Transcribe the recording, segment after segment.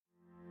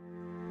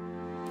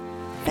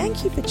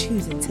Thank you for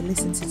choosing to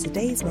listen to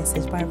today's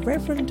message by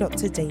Reverend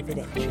Dr. David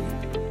Entry.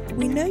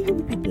 We know you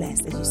will be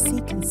blessed as you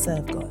seek and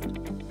serve God.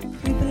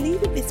 We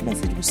believe that this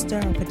message will stir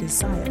up a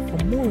desire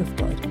for more of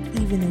God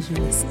even as you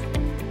listen.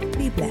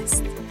 Be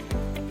blessed.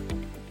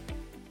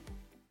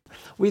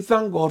 We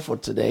thank God for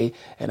today,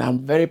 and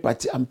I'm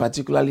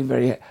particularly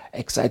very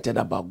excited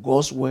about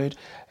God's word.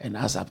 And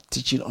as I'm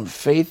teaching on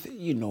faith,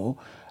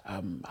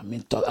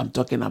 I'm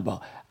talking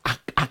about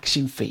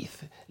action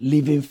faith,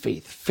 living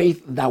faith,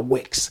 faith that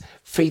works,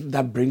 faith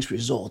that brings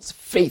results.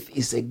 Faith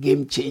is a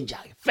game changer.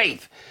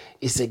 Faith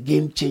is a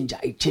game changer.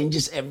 It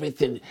changes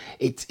everything.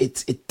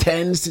 It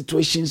turns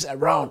situations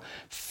around.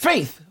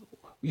 Faith,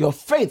 your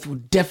faith will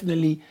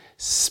definitely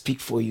speak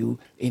for you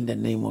in the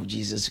name of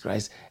Jesus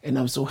Christ. And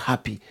I'm so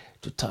happy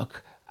to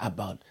talk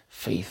about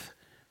faith.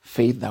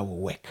 Faith that will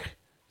work.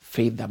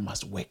 Faith that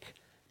must work.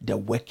 The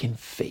working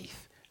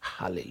faith.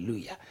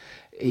 Hallelujah.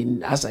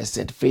 As I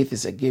said, faith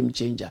is a game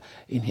changer.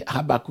 In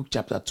Habakkuk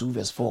chapter 2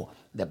 verse 4,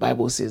 the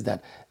Bible says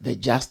that the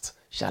just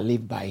shall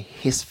live by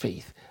his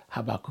faith.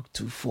 Habakkuk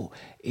 2:4.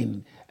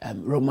 In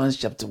Romans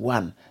chapter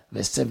 1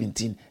 verse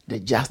 17, the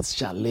just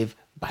shall live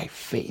by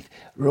faith.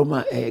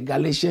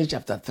 Galatians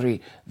chapter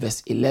 3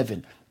 verse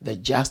 11, the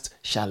just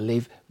shall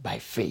live by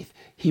faith.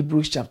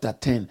 Hebrews chapter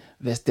 10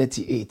 verse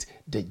 38,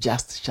 the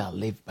just shall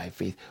live by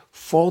faith.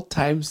 4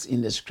 times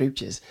in the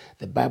scriptures,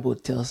 the Bible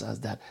tells us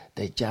that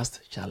the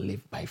just shall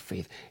live by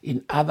faith.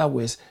 In other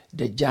words,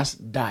 the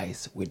just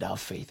dies without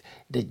faith.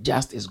 The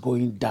just is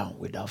going down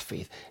without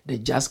faith. The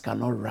just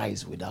cannot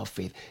rise without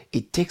faith.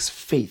 It takes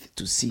faith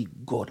to see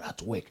God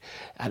at work.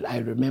 And I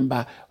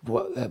remember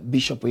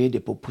Bishop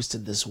Oyedepo puts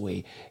it this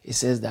way. It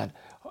says that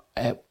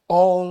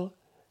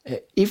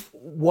if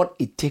what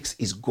it takes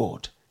is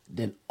God,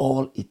 then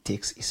all it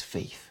takes is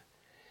faith.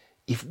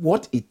 If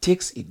what it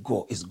takes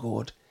is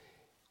God,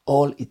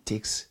 all it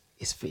takes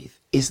is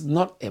faith. It's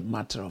not a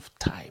matter of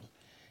time.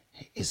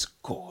 It's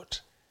God.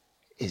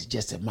 It's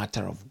just a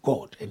matter of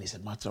God, and it's a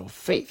matter of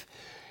faith.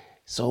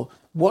 So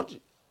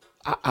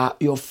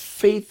your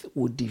faith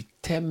will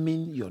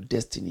determine your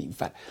destiny. In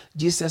fact,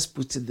 Jesus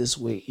puts it this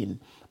way in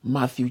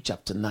Matthew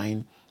chapter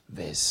 9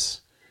 verse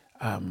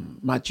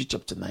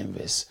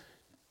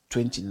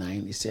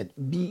 29. He said,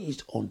 "Be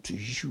it unto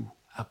you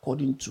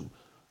according to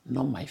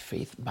not my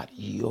faith, but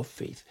your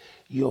faith."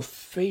 Your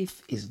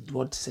faith is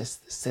what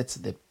sets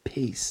the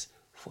pace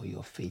for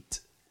your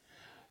faith.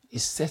 It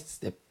sets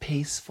the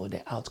pace for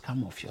the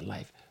outcome of your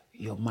life,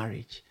 your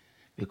marriage.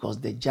 Because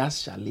the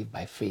just shall live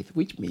by faith,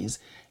 which means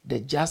the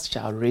just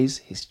shall raise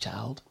his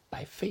child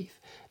by faith.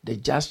 The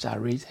just shall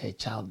raise her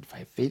child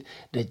by faith.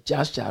 The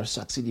just shall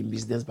succeed in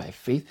business by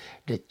faith.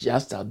 The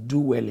just shall do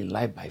well in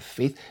life by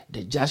faith.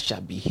 The just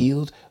shall be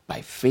healed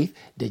by faith.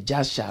 The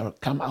just shall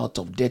come out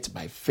of debt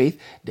by faith.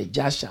 The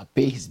just shall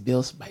pay his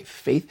bills by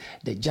faith.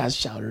 The just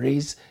shall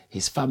raise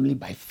his family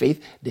by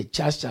faith. The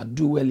just shall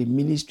do well in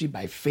ministry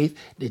by faith.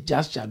 The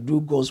just shall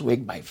do God's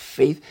work by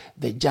faith.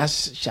 The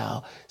just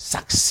shall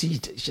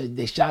succeed.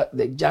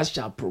 The just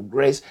shall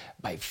progress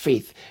by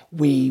faith.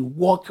 We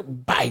walk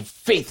by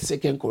faith.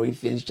 2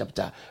 Corinthians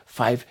chapter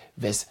 5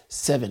 verse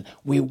 7.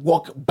 We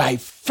walk by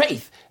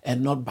faith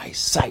and not by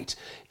sight.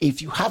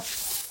 If you have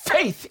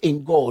faith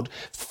in God,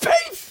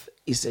 faith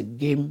is a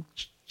game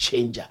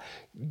changer.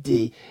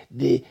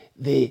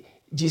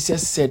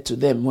 Jesus said to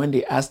them when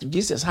they asked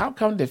Jesus, "How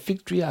come the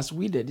fig tree has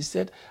withered?" He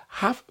said,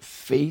 "Have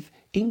faith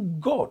in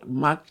God."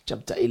 Mark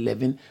chapter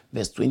 11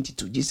 verse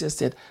 22. Jesus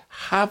said,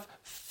 "Have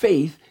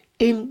faith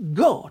in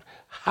God.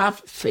 Have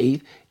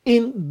faith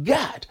in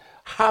God.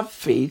 Have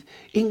faith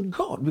in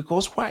God."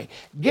 Because why?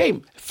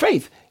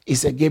 Faith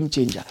is a game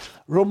changer.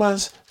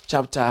 Romans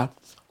chapter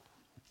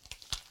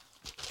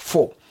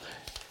 4.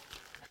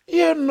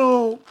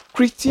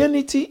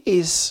 Christianity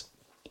is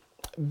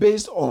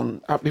based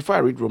on, before I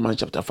read Romans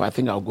chapter 4, I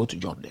think I'll go to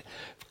John there.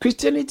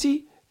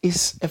 Christianity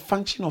is a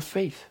function of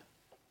faith.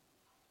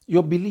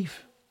 Your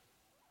belief.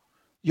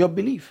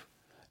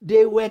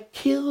 They were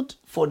killed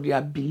for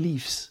their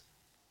beliefs.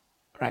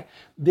 Right?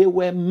 They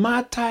were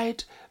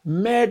murdered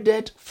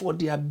for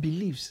their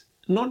beliefs,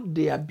 not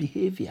their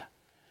behavior.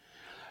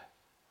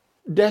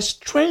 The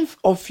strength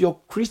of your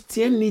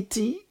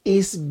Christianity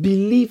is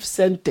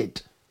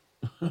belief-centered.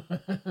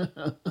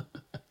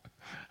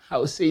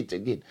 I'll say it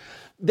again.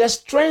 The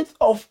strength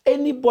of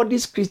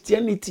anybody's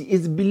Christianity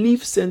is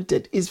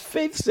belief-centered, is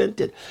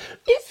faith-centered.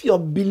 If your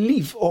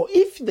belief or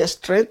if the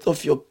strength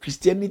of your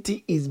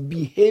Christianity is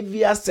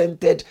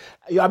behavior-centered,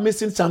 you are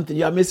missing something.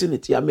 You are missing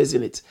it.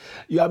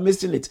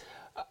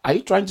 Are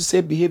you trying to say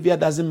behavior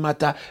doesn't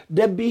matter?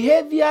 The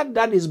behavior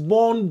that is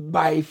born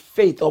by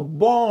faith or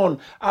born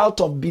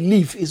out of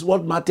belief is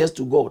what matters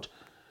to God.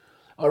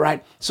 All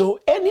right.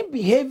 So any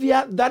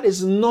behavior that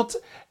is not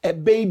a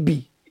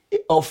baby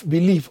of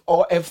belief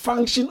or a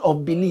function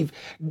of belief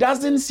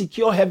doesn't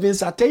secure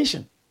heaven's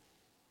attention.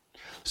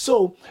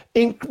 So,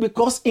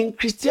 because in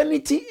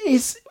Christianity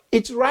is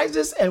It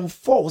rises and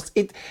falls.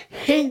 It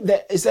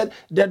said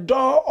the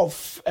door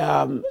of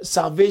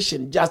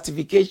salvation,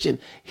 justification,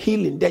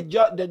 healing.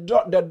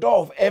 The door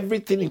of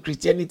everything in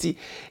Christianity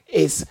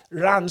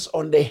runs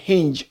on the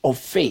hinge of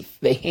faith.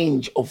 The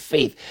hinge of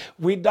faith.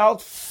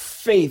 Without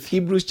faith,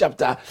 Hebrews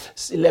chapter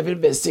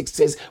 11 verse 6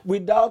 says,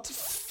 without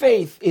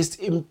faith it's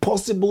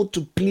impossible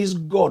to please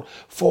God,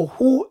 for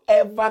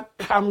whoever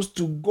comes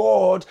to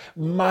God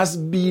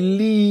must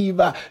believe.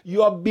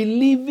 Your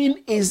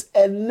believing is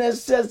a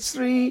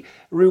necessary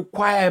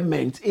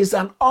requirement. It's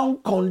an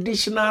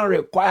unconditional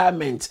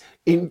requirement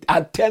in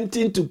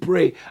attempting to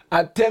pray,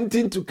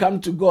 attempting to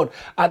come to God,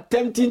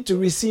 attempting to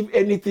receive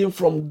anything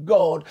from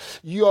God.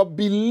 Your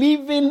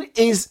believing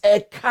is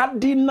a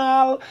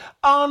cardinal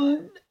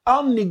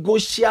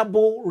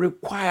unnegotiable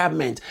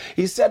requirement.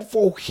 He said,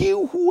 for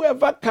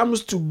whoever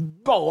comes to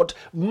God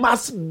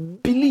must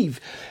believe.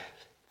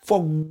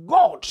 For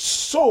God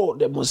so,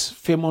 the most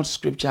famous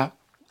scripture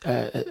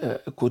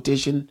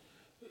quotation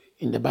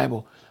in the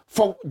Bible,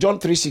 for John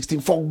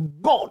 3:16, for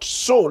God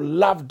so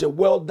loved the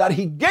world that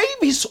he gave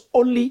his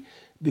only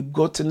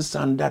begotten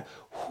son, that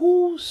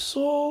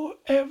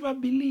whosoever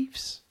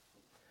believes.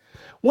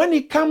 When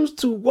it comes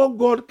to what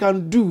God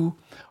can do,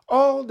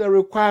 all the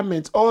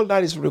requirements, all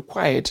that is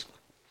required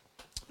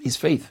is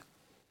faith,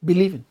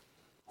 believing.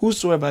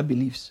 Whosoever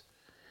believes.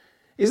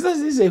 It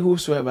doesn't say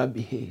whosoever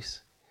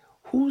behaves.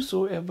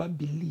 Whosoever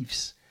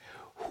believes.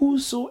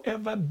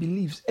 Whosoever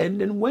believes.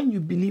 And then when you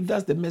believe,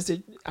 that's the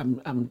message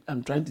I'm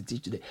trying to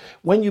teach today.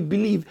 When you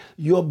believe,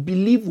 your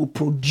belief will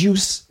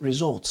produce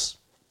results.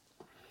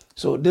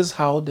 So this is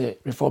how the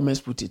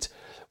reformers put it.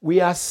 We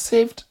are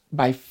saved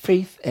by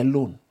faith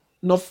alone,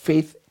 not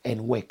faith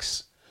and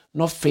works,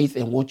 not faith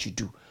and what you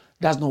do.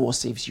 That's not what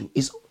saves you.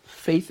 It's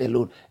faith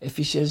alone.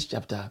 Ephesians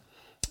chapter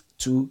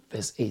 2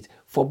 verse 8.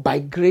 For by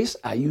grace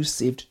are you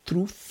saved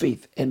through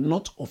faith, and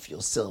not of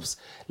yourselves,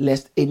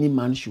 lest any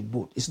man should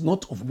boast. It's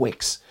not of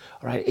works.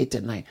 All right, 8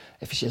 and 9,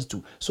 Ephesians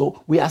 2.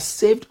 So we are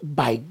saved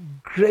by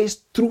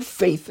grace through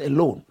faith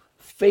alone.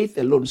 Faith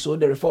alone. So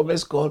the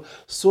reformers call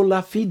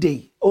sola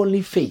fide,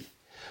 only faith.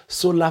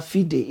 Sola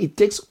fide. It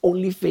takes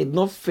only faith,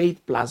 not faith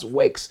plus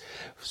works.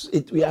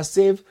 We are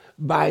saved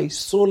by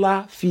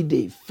sola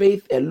fide,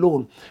 faith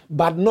alone,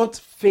 but not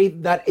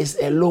faith that is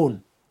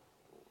alone.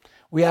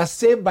 We are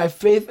saved by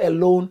faith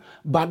alone,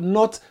 but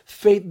not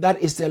faith that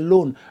is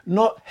alone.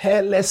 Not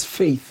hairless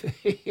faith,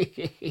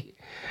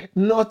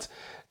 not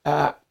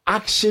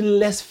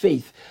actionless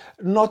faith,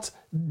 not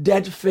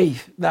dead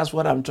faith. That's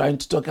what I'm trying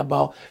to talk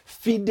about.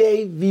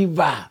 Fide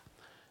viva,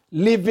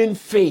 living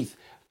faith,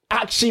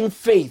 action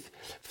faith,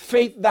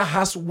 faith that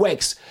has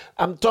works.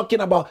 I'm talking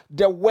about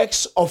the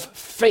works of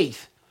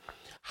faith.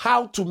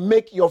 How to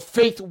make your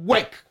faith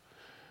work.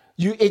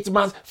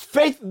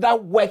 Faith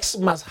that works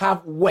must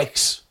have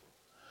works.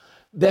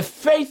 The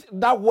faith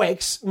that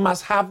works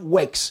must have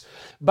works.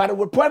 But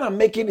the point I'm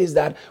making is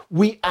that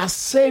we are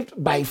saved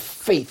by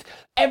faith.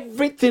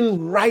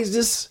 Everything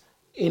rises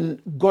in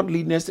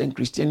godliness and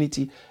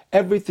Christianity.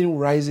 Everything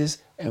rises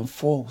and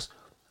falls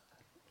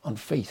on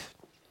faith.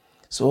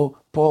 So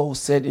Paul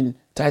said in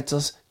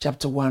Titus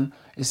chapter 1,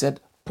 he said,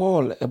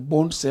 Paul, a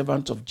bond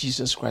servant of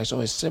Jesus Christ,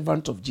 or a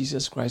servant of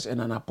Jesus Christ and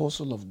an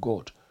apostle of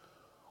God.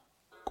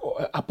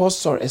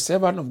 A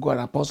servant of God,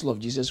 an apostle of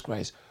Jesus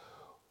Christ,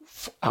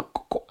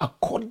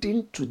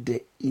 according to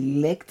the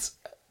elect,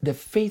 the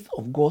faith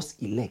of God's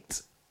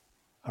elect.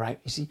 All right,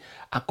 you see,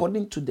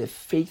 according to the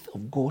faith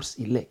of God's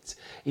elect.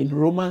 In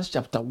Romans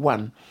chapter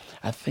 1,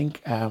 I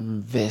think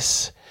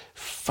verse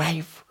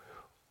 5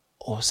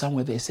 or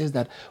somewhere there, it says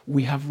that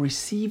we have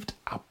received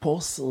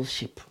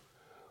apostleship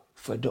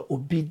for the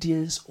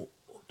obedience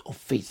of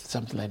faith,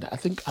 something like that. I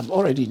think I'm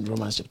already in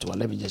Romans chapter 1.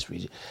 Let me just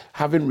read it.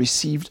 Having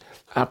received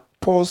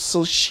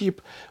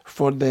apostleship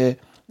for the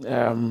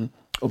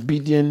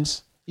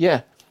obedience.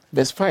 Yeah,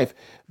 verse 5.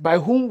 By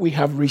whom we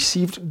have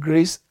received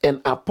grace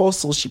and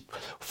apostleship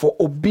for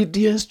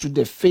obedience to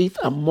the faith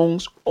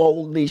amongst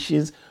all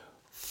nations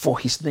for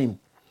his name.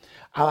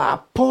 Our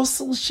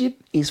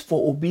apostleship is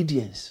for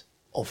obedience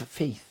of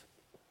faith.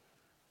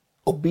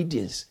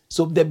 Obedience.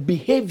 So the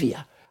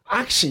behavior,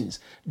 actions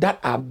that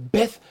are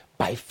birthed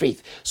by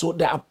faith. So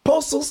the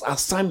apostles'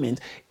 assignment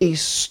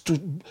is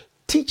to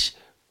teach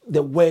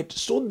the word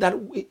so that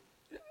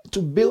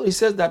to build. It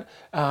says that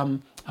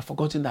I've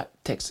forgotten that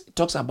text. It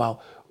talks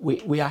about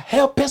we are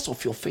helpers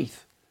of your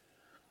faith.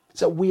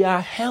 So we are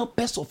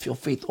helpers of your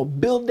faith, or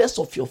builders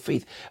of your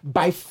faith.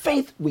 By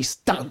faith we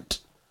stand.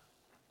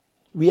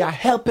 We are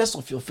helpers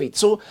of your faith.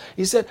 So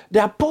he said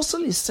the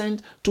apostle is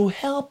sent to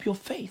help your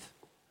faith,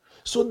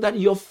 so that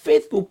your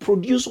faith will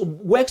produce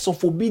works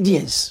of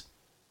obedience.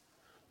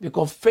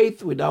 Because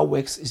faith without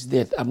works is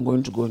dead. I'm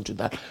going to go into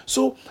that.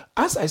 So,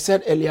 as I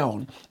said earlier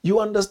on, you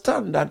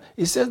understand that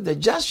it says the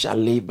just shall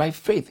live by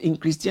faith. In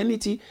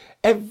Christianity,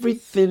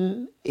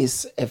 everything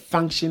is a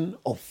function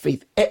of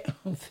faith.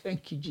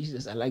 Thank you,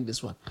 Jesus. I like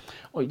this one.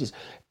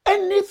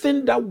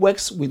 Anything that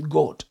works with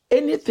God,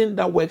 anything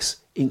that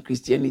works in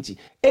Christianity,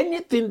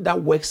 anything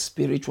that works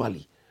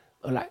spiritually,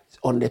 all right,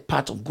 on the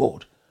part of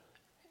God,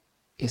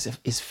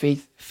 is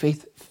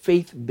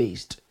faith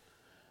based,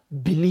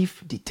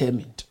 belief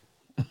determined.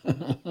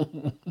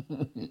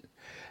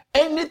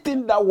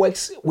 Anything that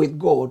works with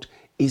God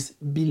is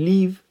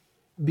belief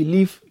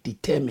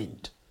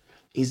determined.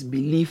 Is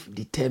belief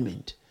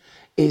determined.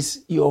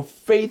 Is your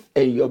faith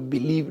and your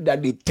belief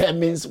that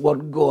determines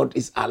what God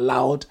is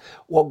allowed,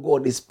 what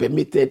God is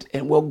permitted,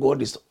 and what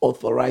God is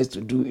authorized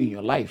to do in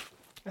your life.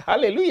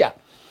 Hallelujah.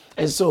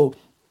 And so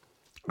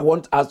I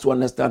want us to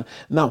understand.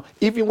 Now,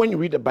 even when you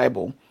read the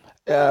Bible,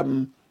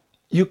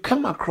 you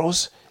come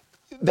across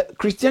that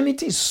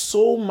Christianity is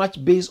so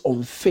much based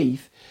on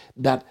faith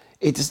that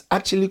it is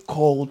actually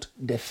called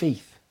the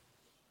faith.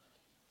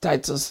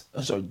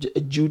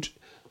 Jude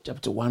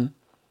chapter 1,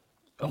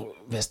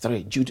 verse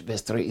 3. Jude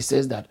verse 3. It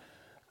says that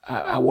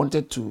I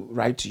wanted to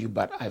write to you,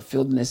 but I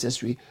felt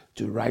necessary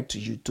to write to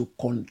you to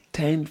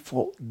contend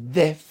for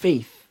the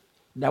faith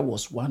that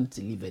was once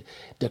delivered.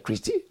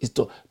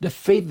 The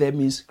faith there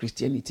means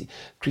Christianity.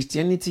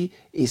 Christianity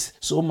is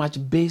so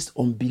much based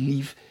on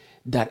belief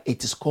that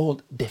it is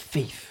called the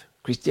faith.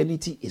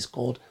 Christianity is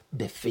called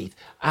the faith.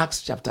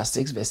 Acts chapter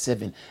 6 verse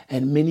 7.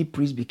 And many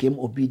priests became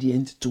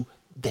obedient to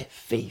the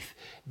faith.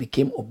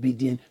 Became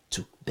obedient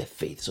to the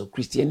faith. So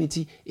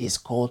Christianity is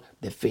called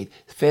the faith.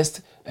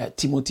 First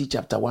Timothy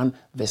chapter 1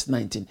 verse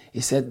 19.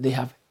 It said they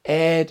have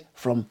erred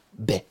from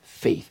the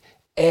faith.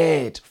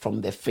 Erred from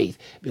the faith.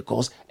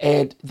 Because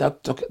erred,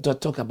 that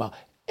talk about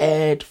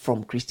erred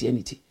from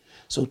Christianity.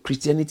 So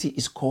Christianity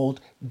is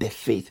called the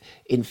faith.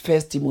 In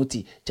First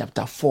Timothy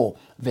chapter 4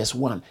 verse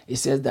 1, it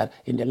says that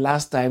in the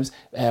last times,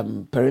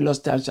 perilous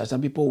times,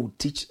 some people will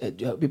teach,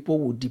 people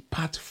will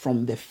depart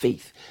from the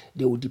faith.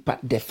 They will depart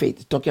the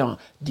faith. Talking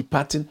about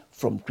departing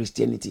from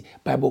Christianity.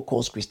 Bible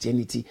calls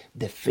Christianity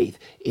the faith.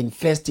 In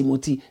First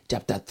Timothy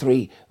chapter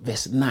 3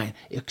 verse 9,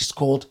 it's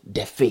called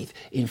the faith.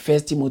 In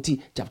First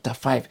Timothy chapter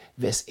 5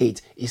 verse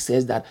 8, it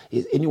says that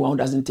anyone who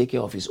doesn't take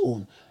care of his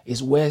own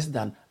is worse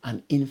than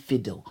an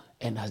infidel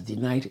and has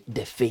denied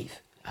the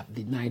faith, have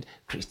denied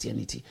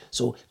Christianity.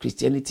 So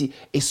Christianity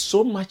is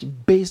so much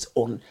based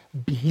on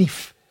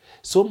belief,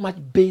 so much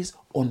based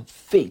on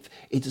faith.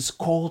 It is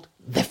called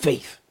the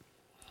faith.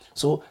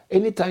 So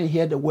anytime you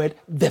hear the word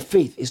the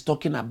faith, is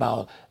talking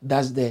about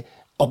that's the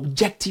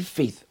objective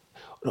faith.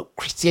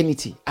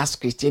 Christianity as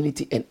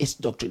Christianity and its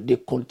doctrine, they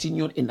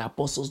continued in the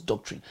apostles'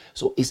 doctrine.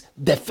 So it's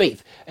the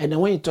faith. And then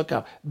when you talk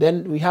about,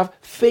 then we have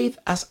faith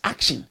as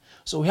action.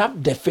 So we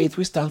have the faith,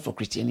 which stands for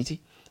Christianity.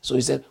 So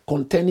he said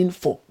contending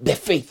for the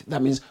faith.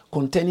 That means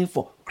contending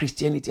for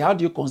Christianity. How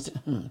do you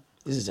contend?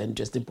 This is an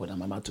interesting point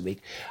I'm about to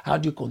make. How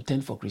do you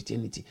contend for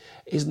Christianity?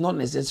 It's not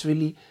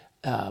necessarily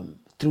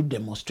through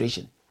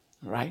demonstration,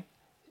 right?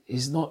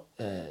 It's not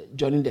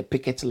joining the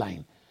picket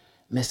line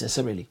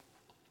necessarily.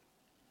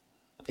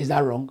 Is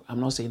that wrong?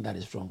 I'm not saying that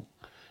is wrong,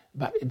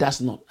 but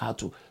that's not how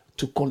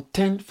to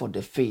contend for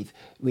the faith.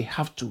 We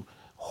have to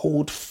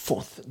hold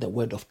forth the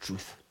word of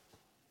truth.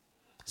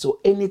 So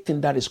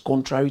anything that is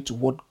contrary to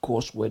what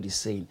God's word is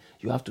saying,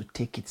 you have to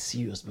take it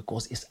serious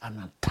because it's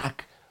an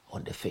attack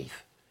on the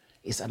faith.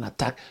 It's an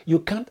attack. You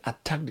can't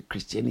attack the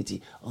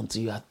Christianity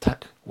until you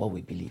attack what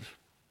we believe.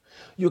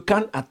 You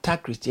can't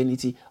attack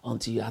Christianity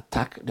until you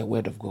attack the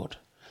word of God.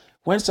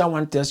 When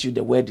someone tells you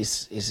the word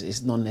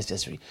is not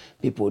necessary,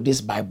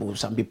 this Bible,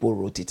 some people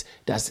wrote it.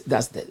 That's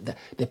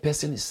the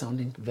person is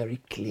sounding very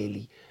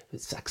clearly,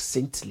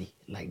 succinctly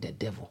like the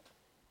devil.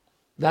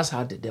 That's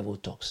how the devil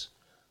talks.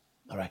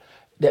 All right.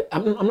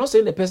 I'm not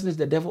saying the person is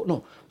the devil.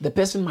 No, the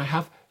person might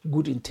have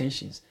good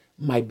intentions,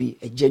 might be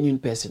a genuine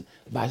person,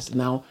 but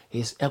now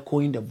he's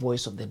echoing the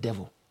voice of the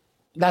devil.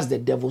 That's the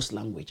devil's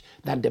language.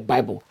 That the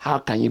Bible. How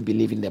can you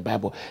believe in the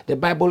Bible? The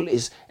Bible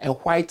is a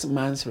white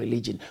man's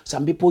religion.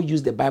 Some people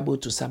use the Bible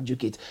to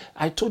subjugate.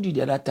 I told you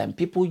the other time,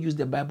 people use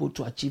the Bible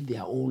to achieve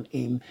their own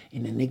aim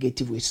in a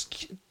negative way.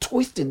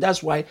 Twisted.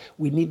 That's why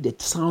we need the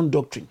sound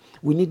doctrine.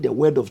 We need the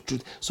word of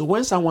truth. So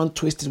when someone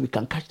twists it, we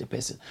can catch the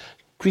person.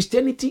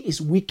 Christianity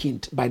is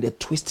weakened by the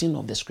twisting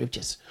of the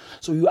scriptures.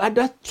 So you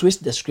either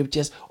twist the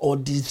scriptures or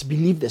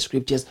disbelieve the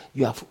scriptures,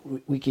 you have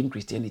weakened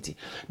Christianity.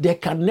 There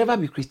can never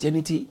be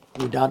Christianity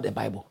without the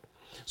Bible.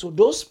 So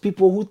those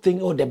people who think,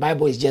 the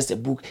Bible is just a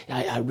book,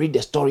 I read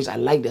the stories, I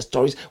like the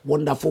stories,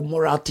 wonderful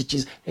moral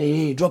teachings,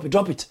 hey, drop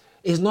it.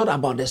 It's not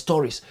about the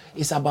stories.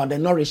 It's about the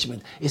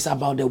nourishment. It's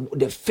about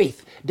the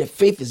faith. The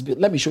faith is built.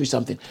 Let me show you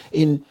something.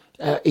 In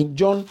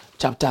John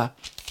chapter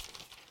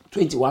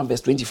 21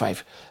 verse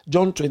 25.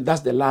 John 20, that's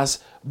the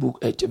last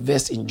book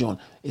verse in John.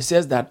 It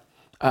says that,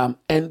 and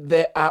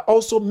there are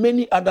also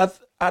many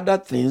other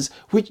things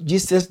which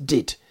Jesus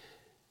did,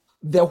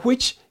 the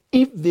which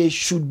if they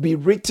should be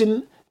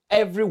written,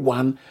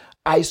 everyone,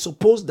 I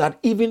suppose that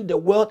even the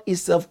world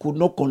itself could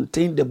not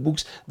contain the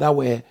books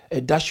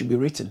that should be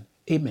written.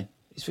 Amen.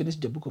 He's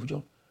finished the book of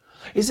John.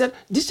 He said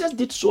Jesus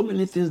did so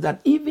many things that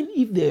even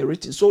if they are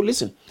written. So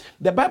listen,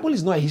 the Bible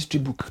is not a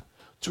history book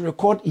to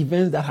record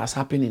events that has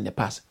happened in the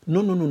past.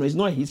 No. It's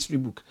not a history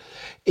book.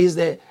 It's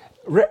the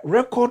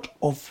record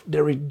of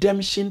the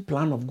redemption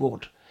plan of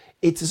God.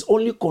 It is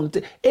only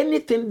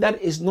anything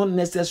that is not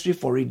necessary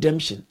for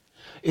redemption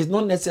It's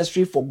not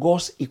necessary for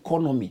God's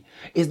economy.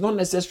 It's not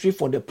necessary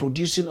for the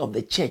producing of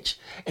the church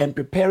and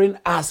preparing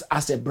us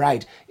as a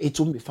bride. It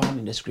won't be found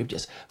in the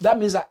scriptures. That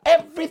means that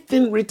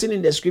everything written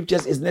in the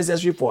scriptures is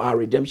necessary for our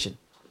redemption.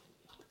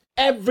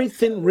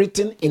 Everything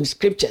written in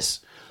scriptures,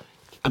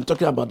 I'm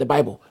talking about the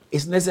Bible,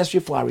 is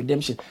necessary for our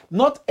redemption.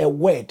 Not a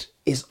word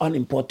is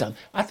unimportant.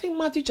 I think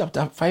Matthew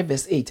chapter 5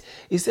 verse 8,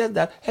 it says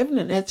that heaven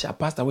and earth shall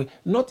pass away,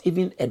 not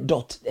even a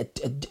dot, a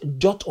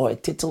dot or a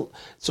tittle.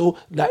 So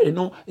that,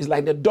 it's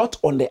like the dot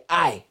on the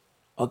I.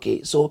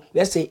 Okay, so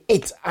let's say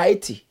it.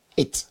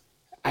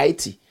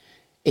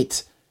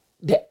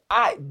 The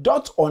I,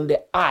 dot on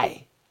the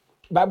I.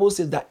 Bible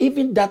says that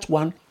even that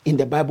one in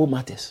the Bible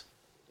matters.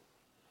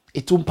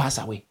 It won't pass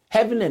away.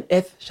 Heaven and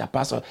earth shall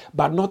pass away,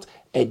 but not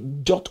a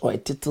jot or a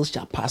tittle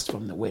shall pass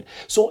from the word.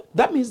 So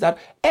that means that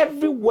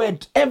every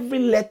word, every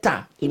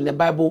letter in the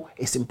Bible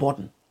is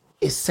important,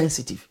 is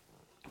sensitive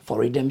for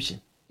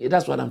redemption.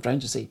 That's what I'm trying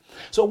to say.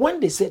 So when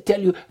they tell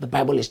you the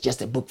Bible is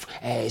just a book,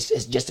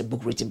 it's just a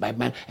book written by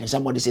man, and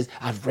somebody says,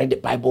 I've read the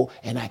Bible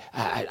and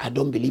I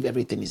don't believe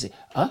everything, you say,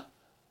 huh?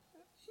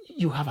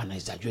 You have an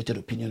exaggerated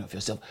opinion of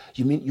yourself.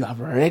 You mean you have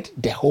read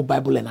the whole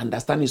Bible and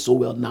understand it so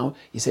well now?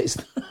 He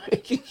says,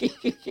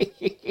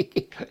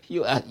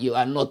 you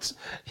are not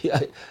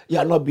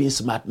being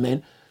smart,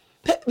 man.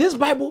 This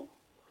Bible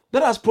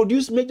that has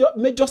produced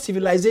major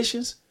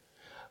civilizations,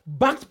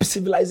 backed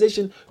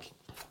civilization.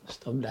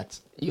 Stop that.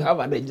 You have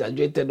an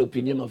exaggerated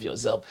opinion of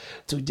yourself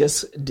to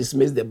just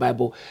dismiss the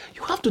Bible.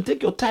 You have to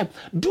take your time.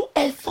 Do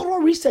a thorough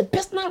research,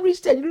 personal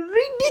research.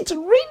 Read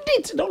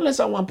it. Don't let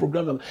someone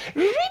program them.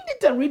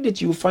 Read it.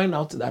 You find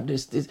out that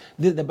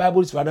the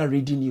Bible is rather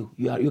reading you.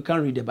 You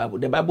can't read the Bible.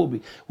 The Bible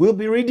will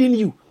be reading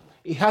you.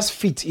 It has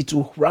feet, it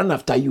will run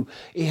after you.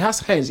 It has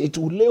hands, it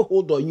will lay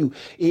hold on you.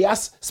 It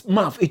has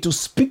mouth, it will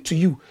speak to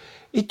you.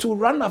 It will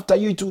run after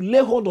you, it will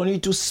lay hold on you,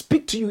 it will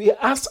speak to you. It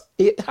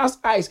has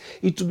eyes,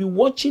 it will be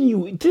watching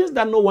you. Things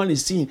that no one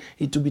is seeing,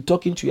 it will be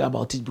talking to you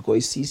about it because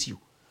it sees you.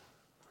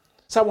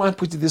 Someone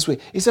put it this way.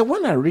 He said,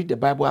 when I read the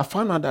Bible, I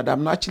found out that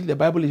the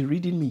Bible is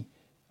reading me.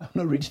 I'm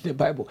not reading the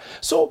Bible.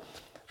 So,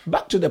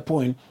 back to the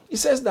point, he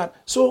says that,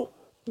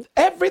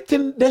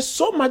 everything, there's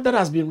so much that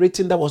has been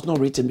written that was not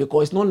written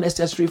because it's not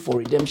necessary for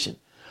redemption.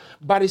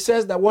 But it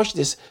says that, watch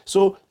this.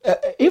 So,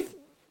 if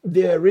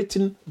there are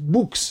written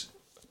books,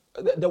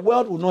 the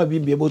world will not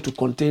even be able to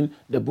contain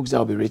the books that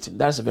will be written.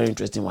 That's a very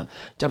interesting one.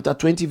 Chapter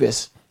 20,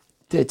 verse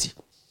 30.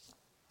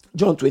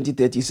 John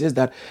 20:30 says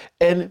that,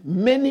 and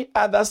many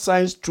other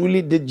signs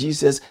truly did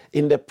Jesus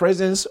in the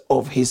presence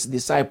of his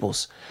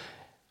disciples,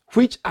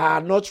 which are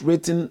not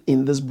written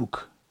in this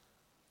book.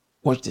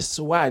 Watch this.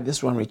 So why is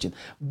this one written?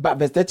 But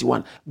verse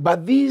 31.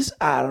 But these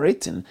are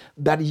written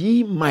that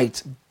ye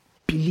might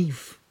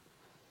believe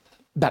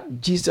that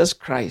Jesus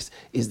Christ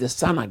is the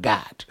Son of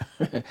God,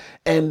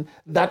 and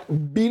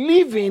that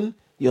believing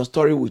your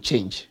story will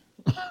change.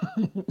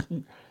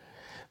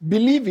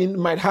 Believing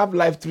might have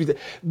life through the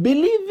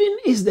believing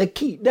is the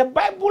key. The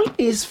Bible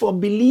is for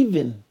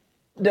believing.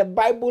 The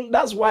Bible,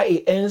 that's why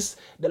it ends.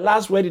 The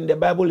last word in the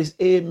Bible is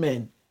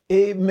amen.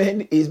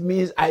 Amen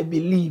means I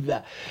believe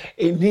that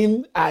in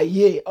him I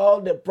hear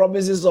all the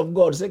promises of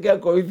God. 2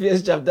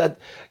 Corinthians chapter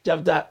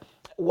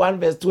 1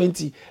 verse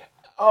 20.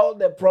 All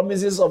the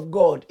promises of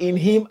God, in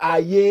him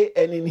are yea,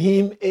 and in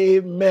him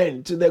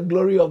amen, to the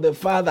glory of the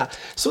Father.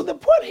 So the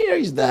point here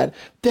is that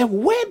the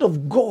word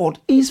of God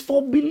is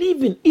for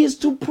believing, is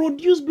to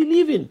produce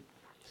believing,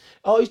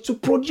 or is to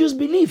produce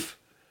belief.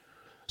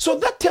 So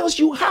that tells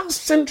you how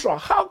central,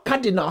 how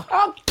cardinal,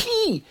 how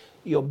key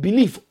your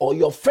belief or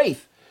your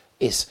faith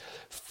is.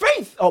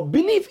 Faith or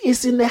belief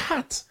is in the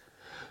heart.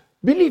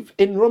 Belief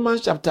in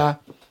Romans chapter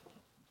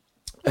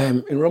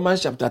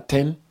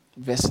 10,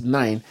 verse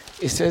 9,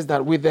 it says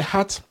that with the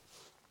heart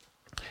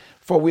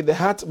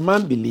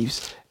man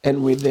believes,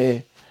 and with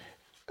the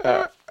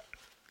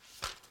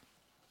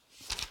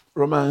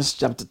Romans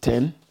chapter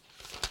 10,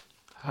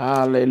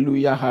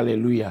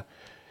 hallelujah,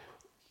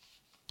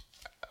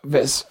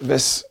 verse,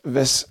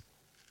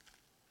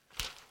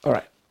 all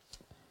right.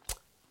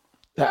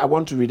 I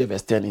want to read the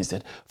verse 10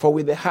 instead. For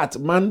with the heart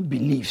man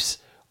believes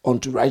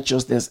unto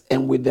righteousness,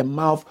 and with the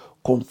mouth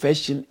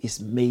confession is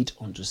made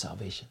unto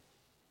salvation.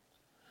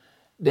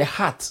 The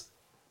heart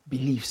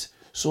believes.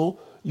 So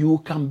you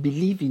can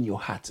believe in your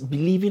heart.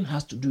 Believing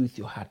has to do with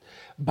your heart.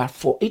 But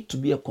for it to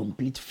be a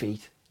complete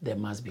faith, there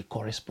must be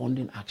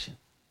corresponding action.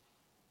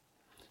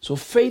 So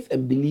faith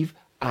and belief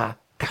are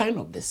kind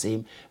of the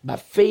same,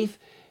 but faith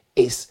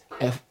is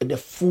the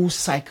full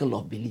cycle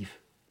of belief.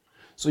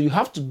 So you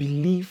have to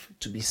believe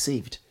to be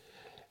saved.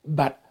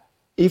 But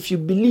if you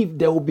believe,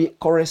 there will be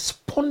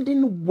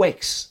corresponding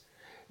works.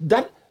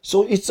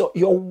 So it's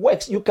your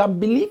works. You can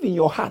believe in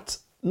your heart.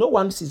 No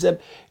one says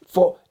that.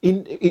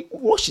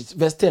 Watch it,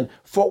 verse 10.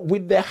 For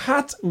with the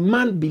heart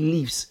man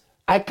believes.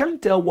 I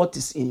can't tell what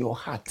is in your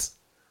heart.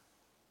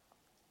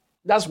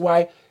 That's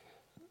why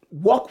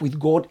walk with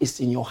God is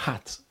in your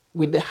heart.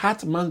 With the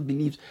heart man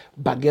believes.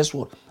 But guess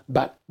what?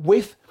 But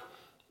with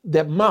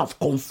the mouth,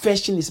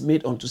 confession is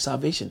made unto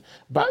salvation.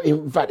 But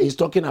in fact, it's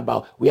talking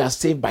about we are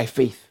saved by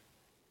faith.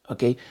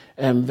 Okay,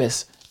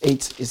 verse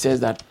 8, it says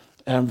that,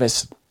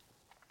 verse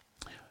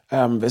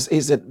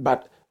 8 said,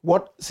 but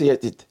what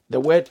saith it? The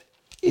word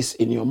is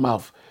in your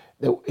mouth,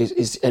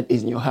 is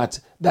in your heart.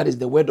 That is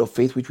the word of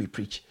faith which we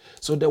preach.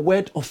 So the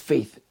word of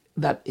faith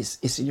that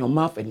is in your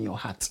mouth and in your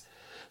heart.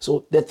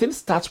 So the thing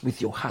starts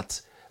with your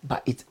heart,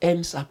 but it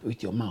ends up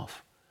with your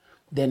mouth.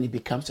 Then it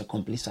becomes a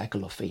complete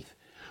cycle of faith.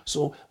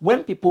 So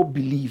when people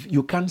believe,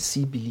 you can't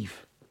see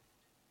belief,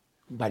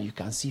 but you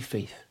can see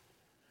faith.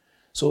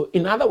 So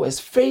in other words,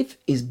 faith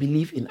is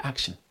belief in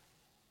action.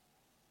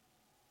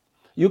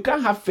 You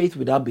can't have faith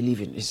without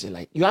believing. It's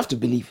like you have to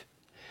believe.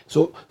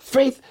 So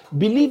faith,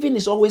 believing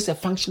is always a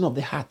function of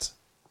the heart.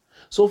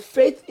 So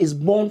faith is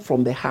born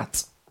from the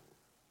heart.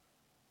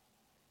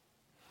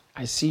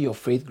 I see your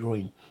faith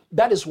growing.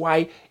 That is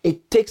why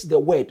it takes the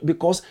word,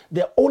 because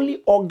the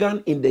only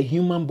organ in the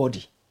human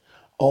body,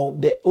 or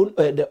the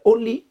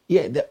only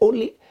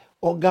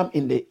organ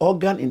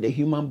in the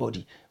human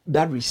body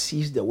that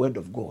receives the word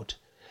of God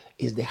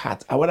is the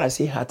heart. And when I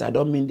say heart, I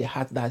don't mean the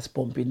heart that's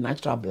pumping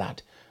natural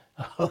blood.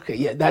 Okay,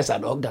 yeah, that's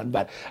an organ,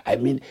 but I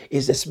mean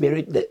it's the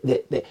spirit,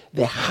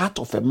 the heart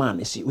of a man,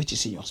 which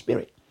is in your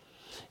spirit.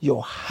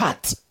 Your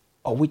heart,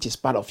 or which is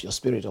part of your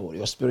spirit, or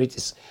your spirit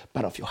is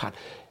part of your heart.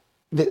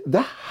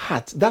 That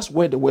heart, that's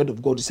where the word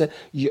of God is said,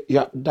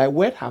 thy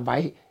word have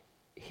I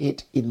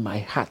hid in my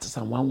heart.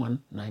 Psalm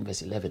 119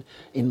 verse 11.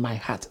 In my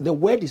heart. The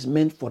word is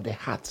meant for the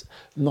heart,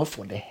 not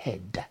for the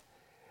head.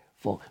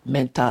 For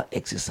mental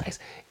exercise.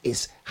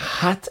 It's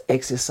heart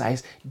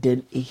exercise,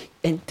 then it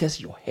enters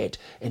your head,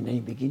 and then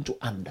you begin to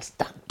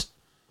understand.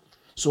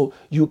 So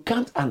you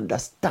can't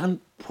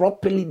understand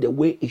properly the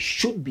way it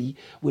should be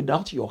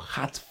without your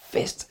heart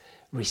first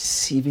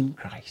receiving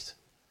Christ.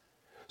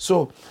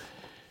 So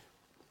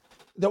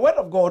the word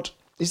of God,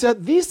 he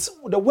said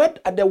the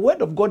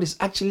word of God is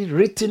actually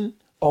written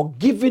or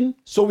given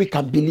so we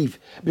can believe,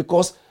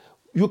 because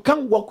you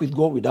can't walk with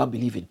God without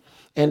believing.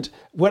 And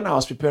when I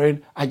was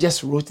preparing, I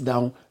just wrote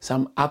down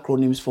some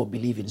acronyms for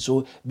believing.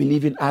 So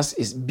believing us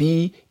is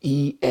BELIEVE.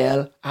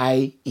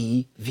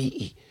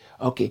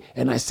 Okay,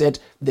 and I said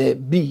the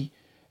B,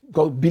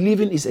 God,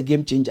 believing is a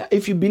game changer.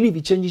 If you believe,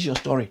 it changes your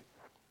story.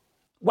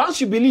 Once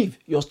you believe,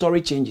 your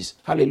story changes.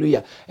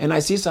 Hallelujah. And I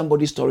see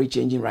somebody's story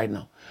changing right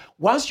now.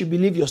 Once you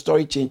believe, your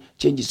story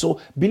changes.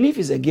 So belief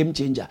is a game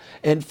changer.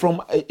 And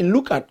from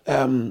look at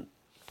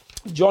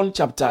John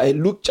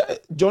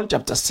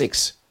chapter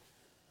 6.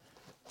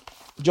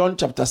 John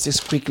chapter 6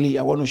 quickly.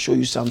 I want to show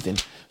you something.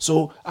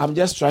 So I'm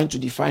just trying to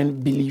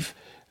define belief,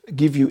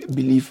 give you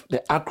belief,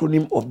 the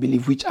acronym of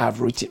belief, which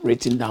I've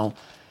written down.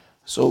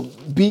 So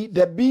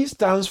the B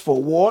stands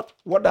for what?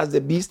 What does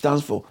the B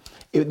stand for?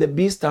 The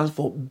B stands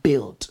for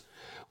build.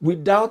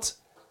 Without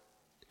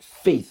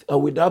faith or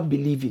without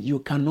believing, you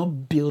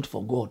cannot build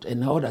for God.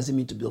 And how does it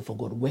mean to build for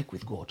God? Work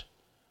with God.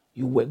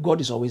 You work. God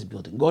is always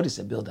building. God is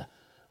a builder.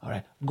 All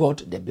right. God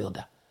the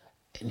builder.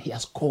 And he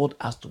has called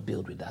us to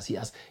build with us.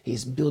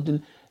 He's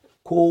building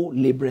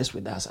co-laborers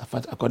with us,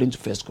 according to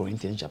 1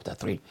 Corinthians chapter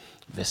 3,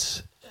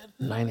 verse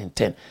 9 and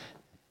 10.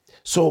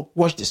 So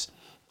watch this.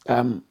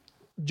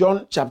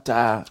 John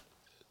chapter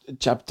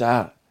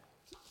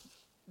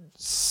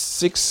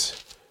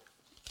 6.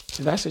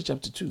 Did I say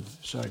chapter 2?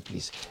 Sorry,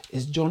 please.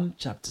 It's John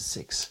chapter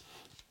 6,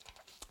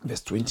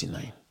 verse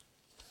 29.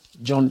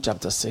 John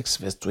chapter 6,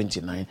 verse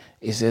 29.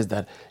 It says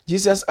that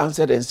Jesus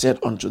answered and said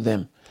unto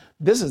them,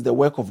 this is the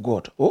work of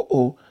God,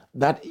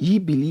 that ye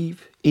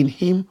believe in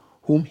him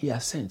whom he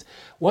has sent.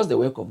 What's the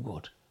work of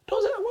God?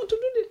 Don't say, I want to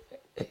do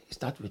this.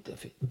 Start with the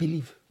faith.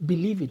 Believe.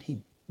 Believe in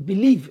him.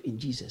 Believe in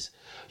Jesus.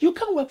 You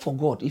can't work for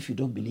God if you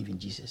don't believe in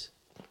Jesus.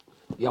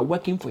 You are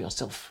working for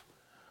yourself,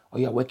 or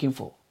you are working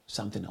for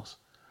something else.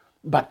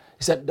 But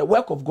he said the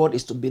work of God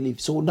is to believe.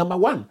 So number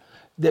one,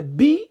 the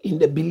B in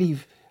the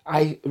believe,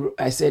 I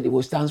said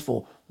it stands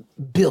for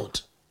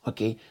build.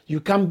 Okay,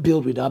 you can't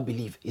build without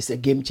belief. It's a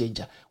game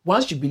changer.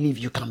 Once you believe,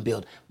 you can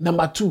build.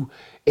 Number two,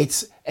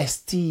 it's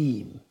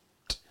esteemed.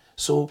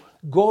 So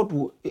God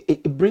will,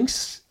 it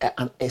brings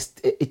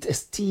it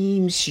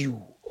esteems you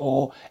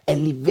or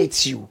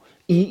elevates you.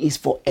 E is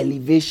for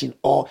elevation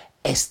or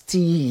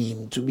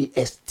esteem, to be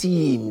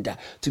esteemed,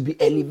 to be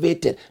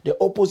elevated. The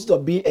opposite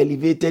of being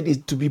elevated is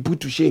to be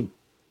put to shame.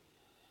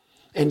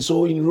 And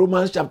so in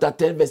Romans chapter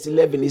 10 verse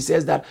 11, it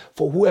says that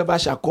for whoever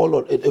shall call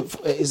on,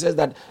 it says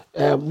that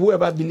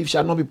whoever believes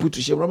shall not be put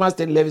to shame. Romans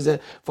 10 11 says,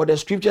 for the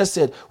scripture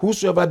said,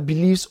 whosoever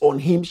believes on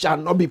him shall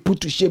not be put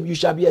to shame. You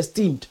shall be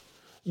esteemed.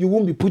 You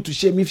won't be put to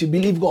shame if you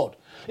believe God.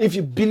 If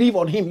you believe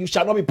on him, you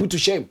shall not be put to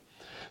shame.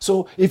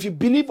 So if you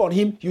believe on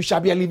him, you shall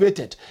be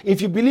elevated.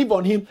 If you believe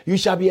on him, you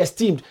shall be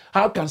esteemed.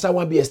 How can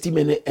someone be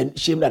esteemed and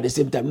shamed at the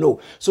same time? No.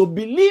 So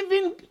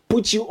believing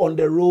puts you on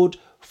the road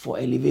for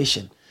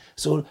elevation.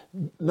 So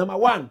number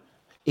one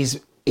is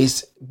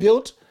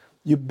build.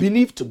 You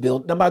believe to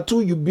build. Number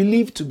two, you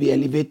believe to be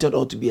elevated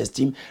or to be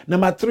esteemed.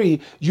 Number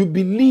three, you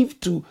believe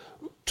to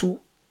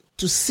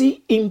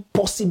see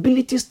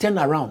impossibilities turn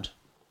around.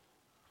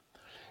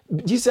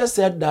 Jesus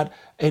said that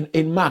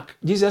in Mark.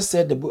 Jesus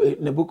said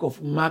in the book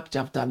of Mark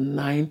chapter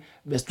 9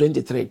 verse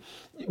 23.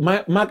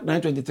 Mark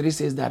 9:23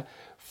 says that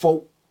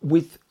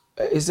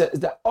it says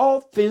that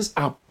all things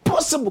are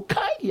possible.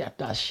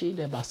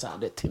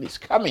 The thing is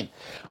coming.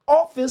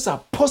 All things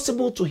are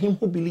possible to him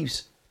who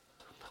believes.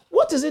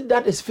 What is it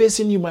that is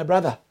facing you, my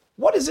brother?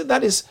 What is it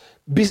that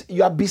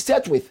you are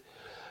beset with?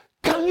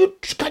 Can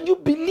you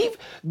believe?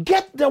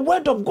 Get the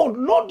word of God.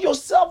 Load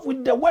yourself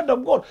with the word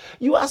of God.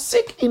 You are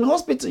sick in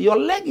hospital. Your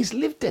leg is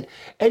lifted,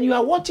 and you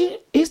are watching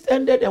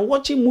EastEnders and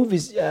watching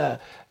movies. I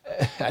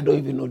don't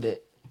even know the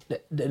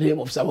name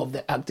of some of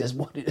the actors,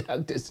 body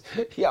actors.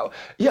 We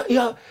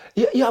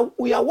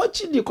are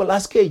watching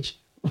Nicolas Cage.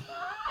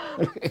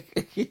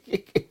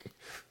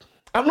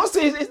 I'm not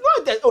saying it's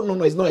not that. Oh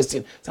no, it's not a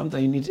sin.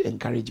 Sometimes you need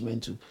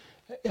encouragement to.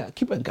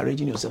 Keep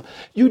encouraging yourself.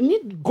 You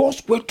need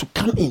God's word to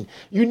come in.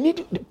 You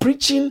need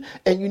preaching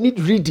and you need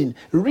reading.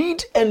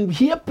 Read and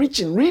hear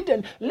preaching. Read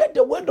and let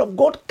the word of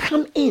God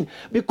come in,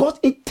 because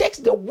it takes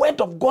the word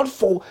of God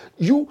for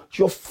your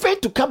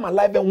faith to come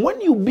alive. And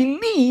when you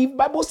believe,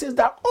 Bible says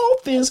that all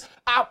things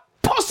are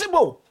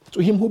possible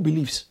to him who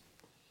believes.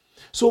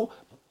 So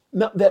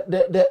now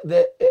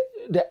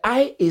the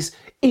I is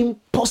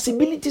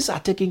impossibilities are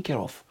taken care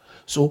of.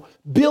 So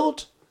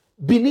build,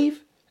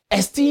 believe,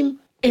 esteem,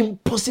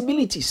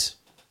 impossibilities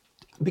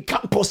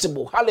become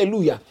possible.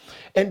 Hallelujah.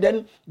 And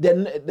then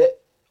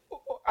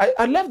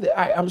I left the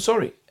I. I'm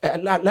sorry. I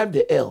left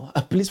the L.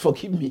 Please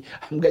forgive me.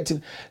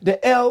 The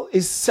L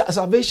is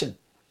salvation.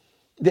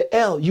 The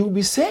L, you will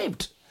be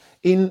saved.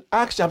 In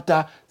Acts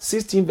chapter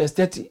 16 verse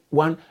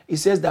 31, it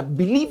says that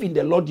believe in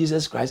the Lord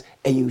Jesus Christ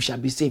and you shall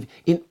be saved.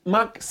 In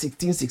Mark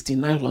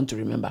 16:16, I want to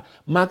remember.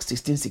 Mark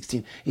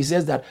 16:16, it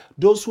says that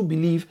those who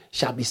believe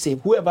shall be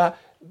saved. Whoever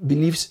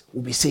believes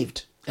will be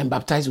saved, and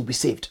baptized will be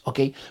saved.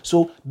 Okay,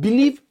 so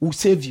believe will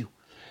save you.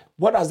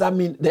 What does that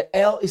mean? The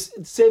L is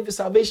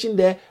salvation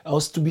there, or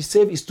to be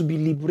saved is to be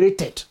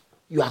liberated.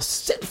 You are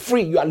set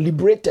free, you are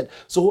liberated.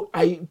 So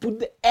I put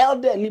the L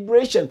there,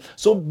 liberation.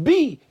 So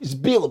B is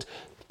build,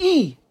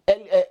 E,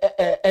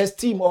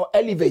 esteem or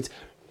elevate,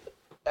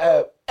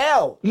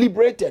 L,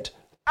 liberated,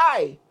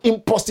 I,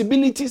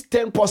 impossibilities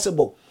turn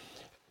possible,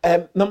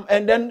 and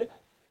then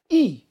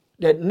E,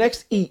 the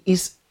next E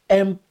is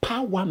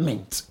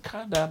empowerment.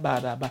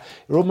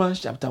 Romans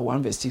chapter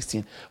 1 verse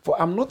 16. For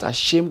I'm not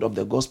ashamed of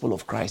the gospel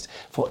of Christ,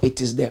 for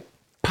it is the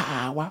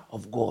power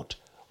of God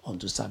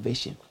unto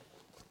salvation.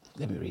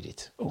 Let me read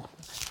it. Oh,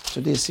 so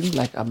they seem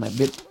like I'm a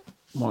bit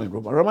more in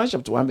Romans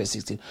chapter 1 verse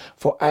 16.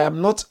 For I am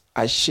not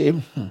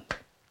ashamed.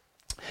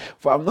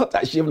 For I'm not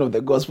ashamed of the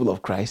gospel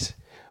of Christ.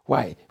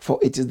 Why? For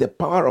it is the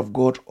power of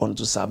God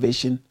unto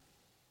salvation.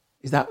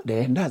 Is that the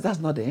end? That's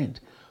not the end.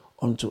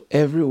 Unto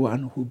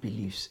everyone who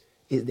believes.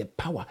 Is the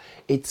power.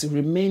 It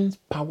remains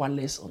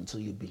powerless until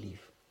you believe.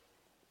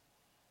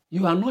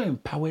 You are not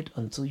empowered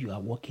until you are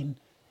walking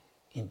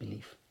in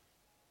belief.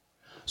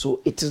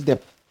 So it is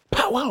the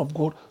power of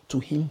God to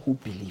him who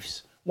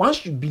believes.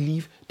 Once you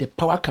believe, the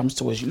power comes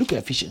towards you. Look at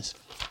Ephesians.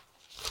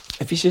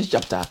 Ephesians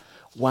chapter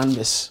 1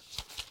 verse.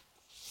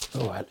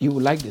 Oh, you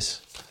will like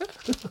this.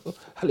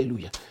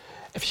 Hallelujah.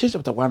 Ephesians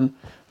chapter 1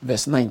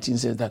 verse 19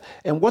 says that,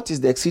 and what is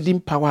the exceeding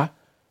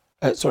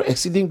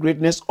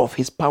greatness of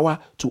his power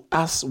to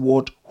us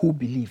who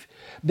believe.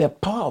 The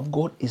power of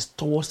God is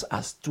towards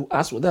us, to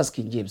us. Well, that's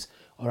King James.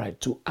 All right,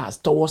 to us,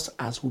 towards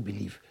us who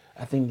believe.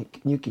 I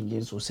think New King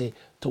James will say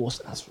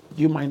towards us.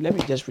 Do you mind? Let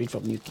me just read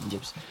from New King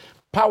James.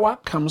 Power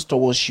comes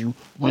towards you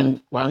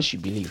once you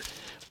believe.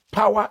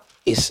 Power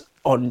is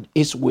on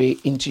its way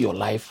into your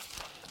life.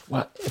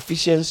 Well,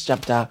 Ephesians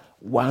chapter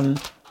 1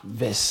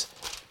 verse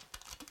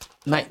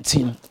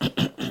 19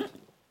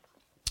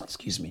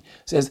 excuse me,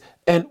 says,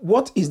 and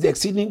what is the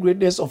exceeding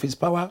greatness of his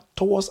power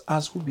towards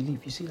us who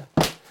believe? You see that?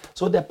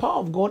 So the power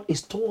of God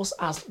is towards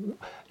us.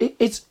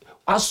 It's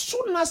as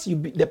soon as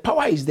the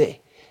power is there.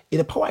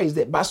 The power is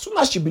there, but as soon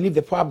as you believe,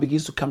 the power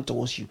begins to come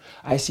towards you.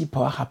 I see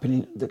power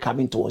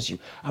coming towards you.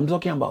 I'm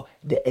talking about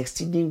the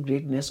exceeding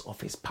greatness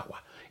of his power.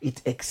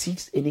 It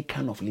exceeds any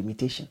kind of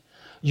limitation.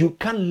 You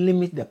can't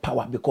limit the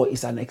power because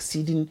it's an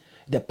exceeding.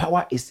 The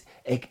power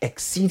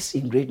exceeds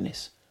in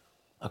greatness.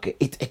 Okay,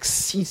 it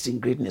exceeds in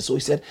greatness. So he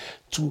said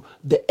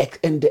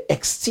the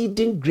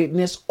exceeding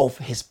greatness of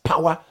his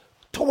power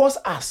towards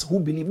us who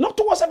believe, not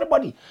towards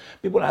everybody.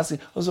 People are asking,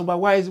 also, but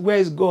where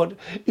is God?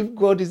 If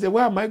God is there,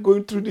 why am I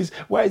going through this?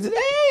 Why is it?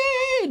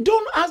 Hey,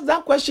 don't ask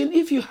that question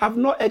if you have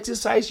not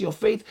exercised your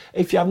faith,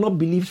 if you have not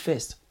believed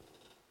first.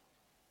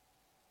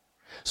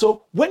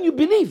 So when you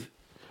believe,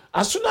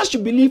 as soon as you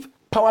believe,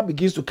 power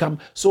begins to come.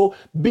 So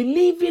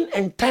believing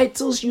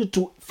entitles you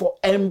for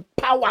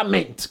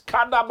empowerment.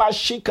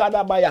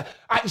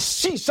 I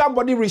see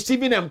somebody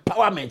receiving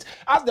empowerment.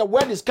 As the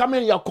word is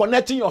coming, you're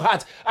connecting your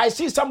heart. I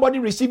see somebody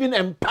receiving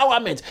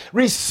empowerment.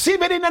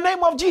 Receive it in the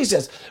name of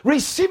Jesus.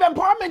 Receive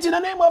empowerment in the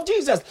name of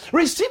Jesus.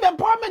 Receive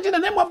empowerment in the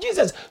name of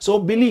Jesus. So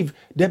believe.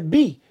 The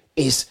B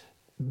is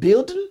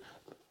building.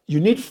 You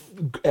need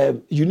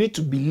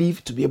to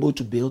believe to be able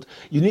to build.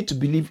 You need to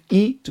believe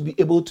E to be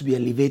able to be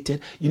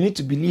elevated. You need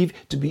to believe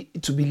to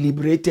be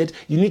liberated.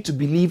 You need to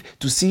believe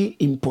to see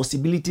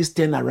impossibilities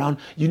turn around.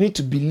 You need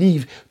to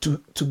believe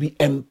to be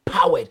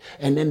empowered.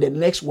 And then the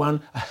next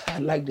one, I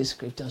like this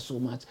scripture so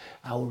much.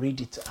 I'll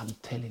read it. I'm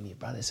telling you,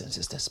 brothers and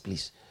sisters,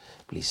 please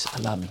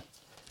allow me.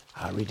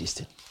 I'll read this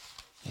thing.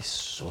 It's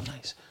so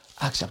nice.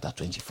 Acts chapter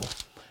 24.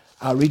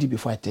 I'll read it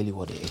before I tell you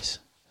what it is.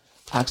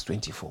 Acts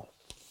 24,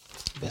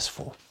 verse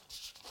 4.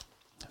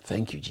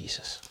 Thank you,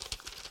 Jesus.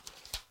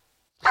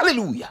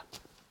 Hallelujah.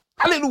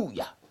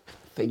 Hallelujah.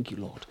 Thank you,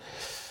 Lord.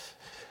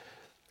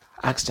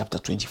 Acts chapter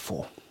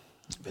 24,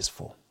 verse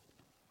 4.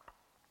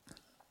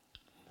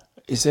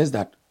 It says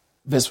that,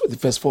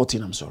 verse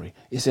 14, I'm sorry.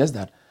 It says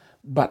that,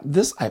 but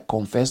this I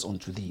confess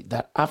unto thee,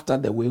 that after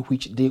the way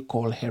which they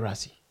call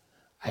heresy,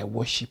 I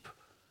worship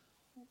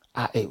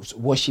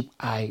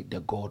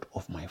the God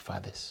of my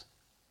fathers.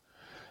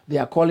 They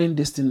are calling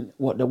this thing,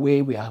 the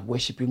way we are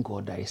worshiping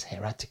God, that is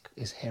heretic,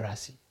 is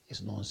heresy,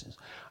 is nonsense.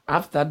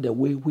 After the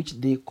way which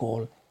they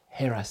call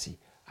heresy,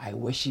 I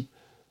worship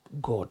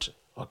God.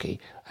 Okay,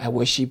 I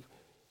worship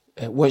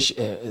I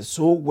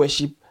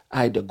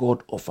the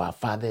God of our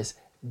fathers,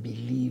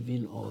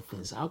 believing all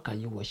things. How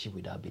can you worship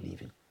without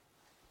believing?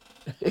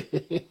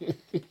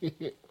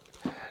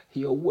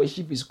 Your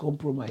worship is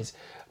compromised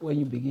when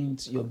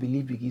your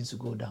belief begins to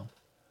go down.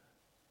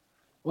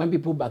 When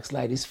people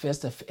backslide, it's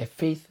first a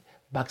faith.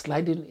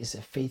 Backsliding is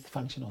a faith,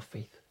 function of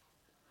faith.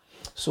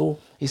 So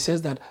he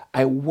says that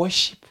I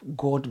worship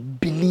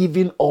God,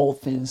 believing all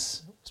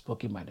things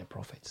spoken by the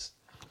prophets.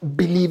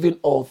 Believing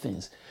all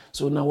things.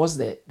 So now what's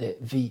the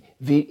V?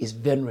 V is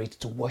venerate,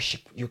 to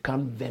worship. You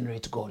can't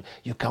venerate God.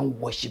 You can't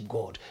worship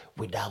God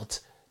without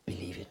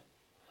believing.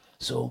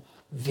 So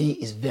V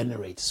is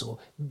venerate. So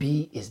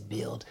B is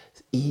build.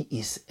 E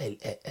is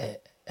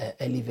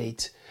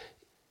elevate.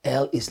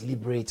 L is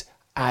liberate.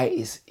 I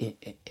is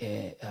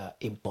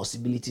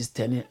impossibilities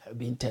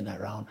being turned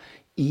around.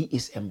 E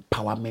is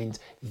empowerment.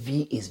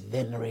 V is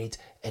venerate.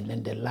 And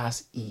then the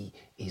last E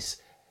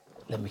is,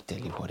 let me tell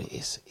you what it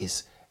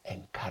is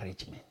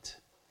encouragement.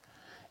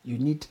 You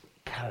need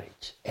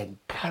courage,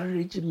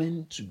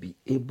 encouragement to be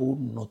able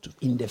not to,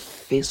 in the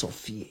face of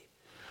fear.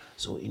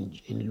 So in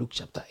Luke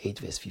chapter 8,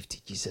 verse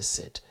 50, Jesus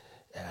said,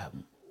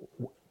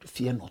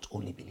 fear not,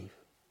 only believe.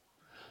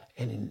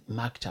 And in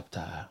Mark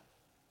chapter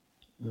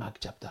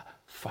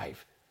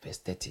 5, verse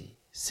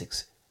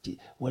 36,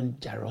 when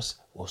Jairus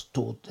was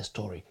told the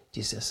story,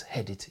 Jesus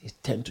heard it. He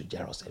turned to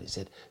Jairus and he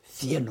said,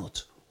 fear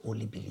not,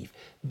 only believe.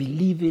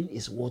 Believing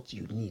is what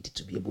you need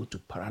to be able to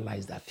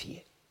paralyze that fear.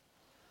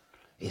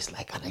 It's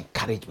like an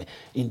encouragement.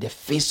 In the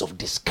face of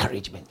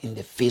discouragement, in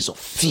the face of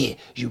fear,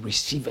 you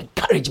receive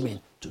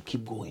encouragement to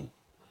keep going.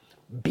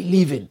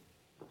 Believing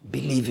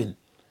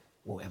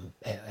will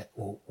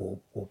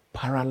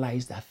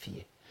paralyze that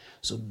fear.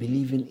 So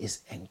believing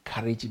is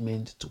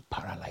encouragement to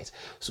paralyze.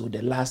 So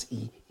the last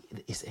E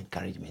is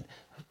encouragement.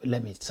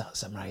 Let me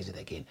summarize it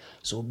again.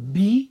 So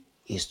B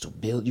is to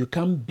build. You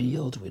can't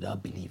build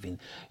without believing.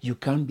 You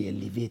can't be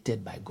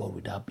elevated by God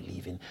without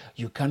believing.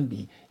 You can't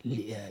be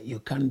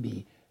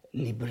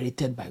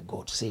liberated by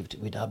God,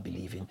 saved without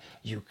believing.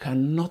 You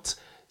cannot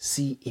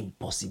see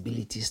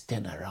impossibilities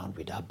turn around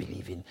without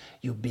believing.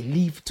 You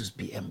believe to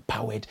be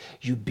empowered.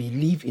 You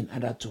believe in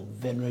order to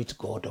venerate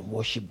God and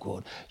worship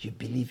God. You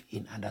believe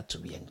in order to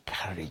be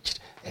encouraged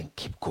and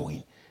keep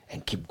going,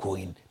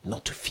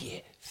 not to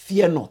fear.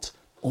 Fear not,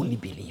 only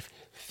believe.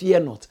 Fear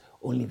not,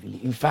 only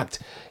believe. In fact,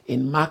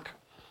 in Mark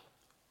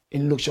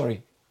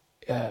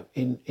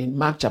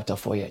chapter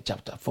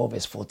 4,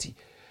 verse 40,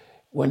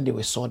 when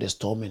they saw the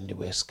storm and they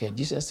were scared,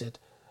 Jesus said,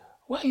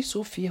 why are you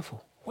so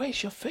fearful? Where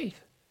is your faith?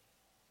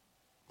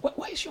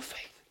 Why is your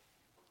faith?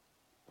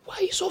 Why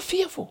are you so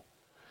fearful?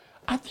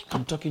 I think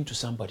I'm talking to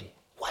somebody.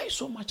 Why are you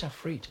so much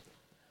afraid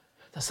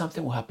that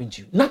something will happen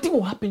to you? Nothing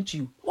will happen to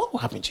you. What will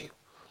happen to you?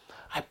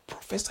 I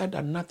prophesy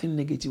that nothing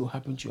negative will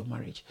happen to your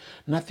marriage.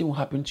 Nothing will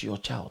happen to your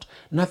child.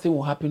 Nothing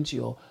will happen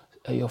to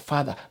your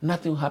father.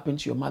 Nothing will happen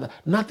to your mother.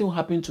 Nothing will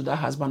happen to that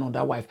husband or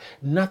that wife.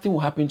 Nothing will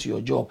happen to your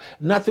job.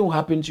 Nothing will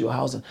happen to your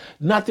housing.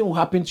 Nothing will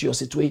happen to your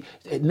situation.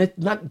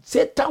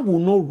 Satan will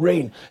not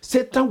reign.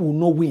 Satan will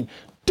not win.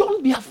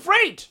 Don't be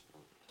afraid.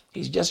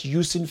 He's just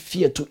using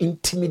fear to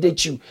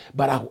intimidate you.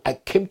 But I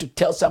came to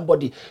tell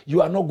somebody,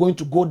 you are not going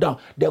to go down.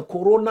 The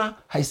corona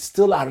is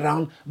still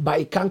around, but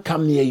it can't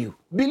come near you.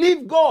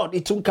 Believe God,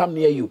 it won't come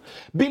near you.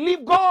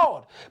 Believe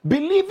God.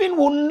 Believing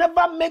will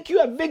never make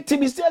you a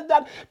victim. He says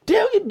that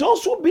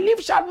those who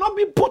believe shall not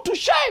be put to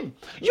shame.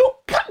 You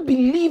can't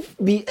believe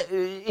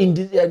in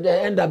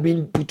the end of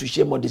being put to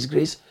shame or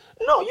disgrace.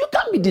 No, you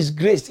can't be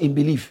disgraced in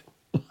belief.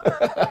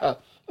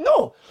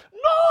 No.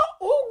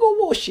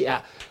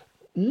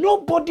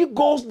 Nobody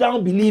goes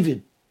down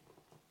believing,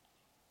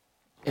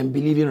 and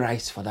believing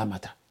rise for that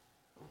matter.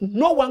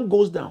 No one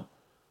goes down.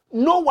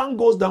 No one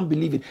goes down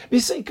believing.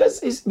 Because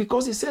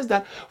he says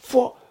that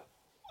for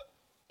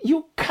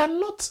you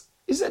cannot,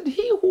 he said,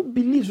 he who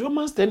believes,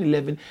 Romans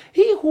 10:11,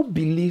 he who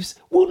believes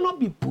will not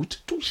be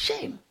put to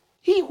shame.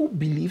 He who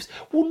believes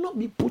will not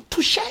be put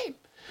to shame.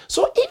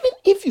 So even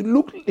if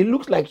it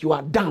looks like you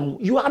are down,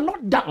 you are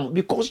not down,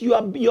 because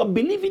your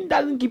believing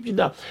doesn't keep you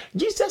down.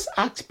 Jesus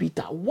asked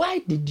Peter, why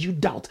did you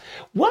doubt?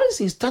 Once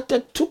he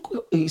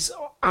took his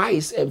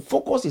eyes and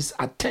focused his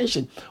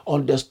attention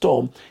on the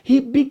storm, he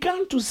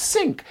began to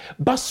sink.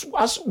 But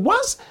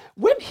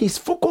when his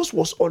focus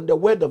was on the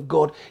word of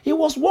God, he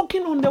was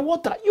walking on the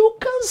water. You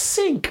can't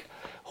sink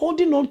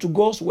holding on to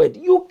God's word.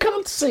 You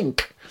can't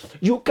sink.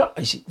 You can't.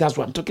 That's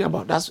what I'm talking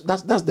about. That's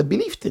the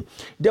belief thing.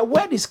 The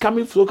word is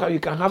coming through. You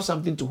can have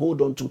something to hold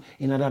on to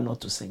in order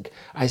not to sink.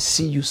 I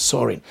see you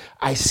soaring.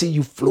 I see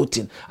you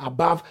floating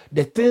above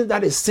the things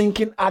that is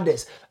sinking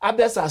others.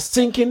 Others are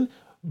sinking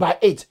by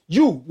it.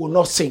 You will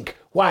not sink.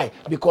 Why?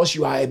 Because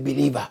you are a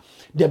believer.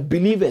 The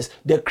believers,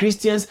 the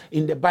Christians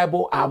in the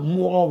Bible are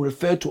more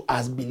referred to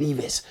as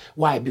believers.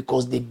 Why?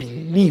 Because they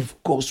believe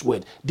God's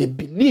word. They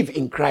believe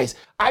in Christ.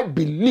 I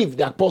believe.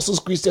 The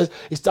Apostles' Christians,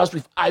 it starts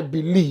with I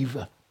believe.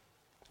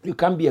 You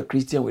can't be a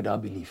Christian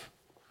without belief.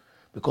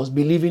 Because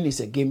believing is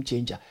a game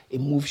changer.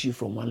 It moves you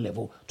from one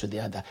level to the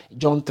other.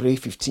 John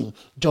 3:15,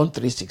 John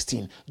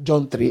 3:16,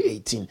 John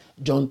 3:18,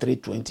 John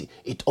 3:20.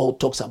 It all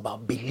talks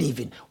about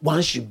believing.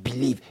 Once you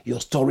believe, your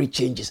story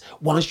changes.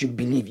 Once you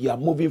believe, you are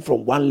moving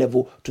from one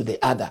level to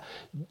the other.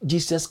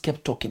 Jesus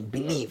kept talking,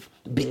 believe,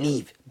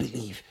 believe,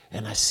 believe.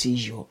 And I see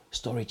your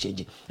story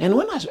changing. And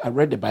when I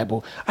read the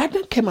Bible, I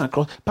then came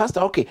across,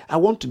 Pastor, okay, I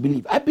want to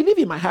believe. I believe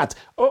in my heart.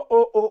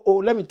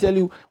 Let me tell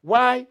you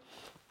why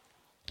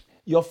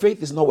your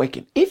faith is not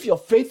working. If your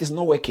faith is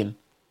not working,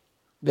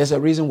 there's a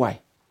reason why.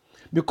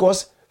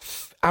 Because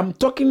I'm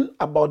talking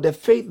about the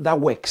faith that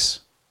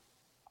works.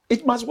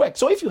 It must work.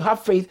 So if you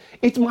have faith,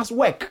 it must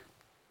work.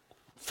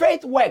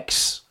 Faith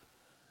works.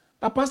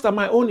 But Pastor,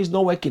 my own is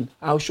not working.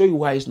 I'll show you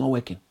why it's not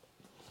working.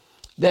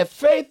 The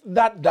faith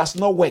that does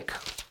not work.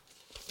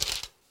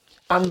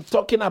 I'm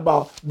talking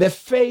about the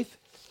faith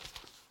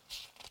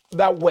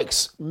that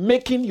works,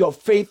 making your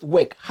faith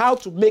work. How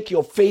to make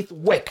your faith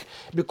work,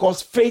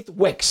 because faith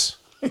works.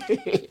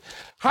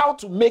 How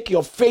to make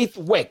your faith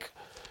work,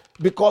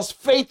 because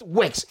faith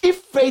works. If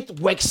faith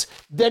works,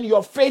 then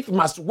your faith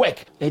must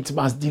work. It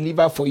must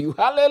deliver for you.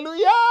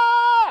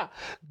 Hallelujah!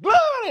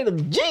 Glory to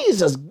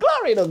Jesus.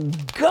 Glory to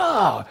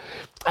God.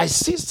 I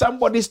see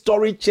somebody's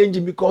story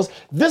changing, because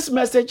this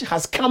message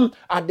has come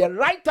at the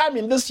right time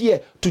in this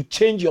year to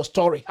change your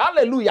story.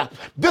 Hallelujah.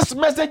 This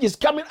message is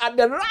coming at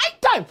the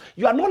right time.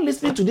 You are not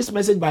listening to this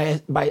message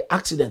by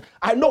accident.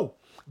 I know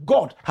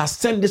God has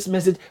sent this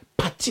message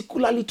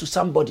particularly to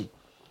somebody.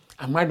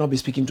 I might not be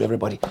speaking to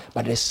everybody,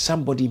 but there's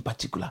somebody in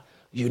particular.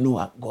 You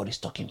know God is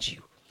talking to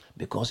you,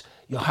 because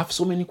you have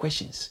so many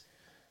questions,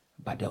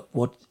 but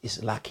what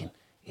is lacking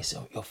is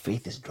your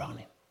faith is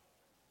drowning.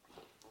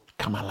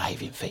 Come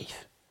alive in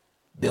faith.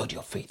 Build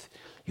your faith.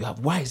 You have,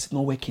 why is it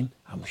not working?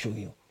 I'm showing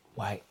you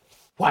why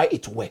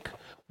it will work.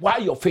 Why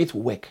your faith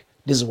will work.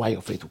 This is why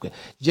your faith will work.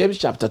 James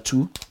chapter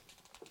 2,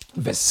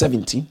 verse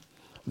 17,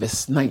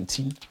 verse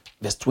 19,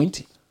 verse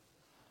 20.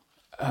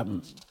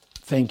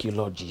 Thank you,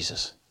 Lord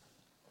Jesus.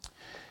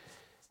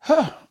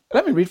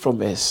 Let me read from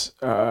verse.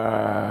 All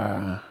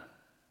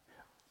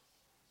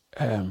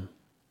right,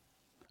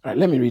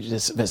 let me read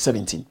this, verse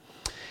 17.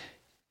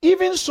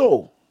 Even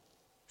so,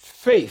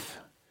 faith,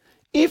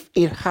 if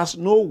it has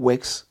no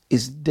works,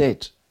 is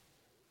dead,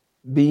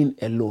 being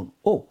alone.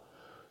 Oh,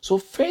 so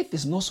faith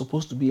is not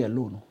supposed to be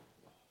alone.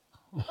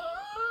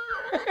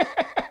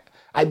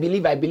 I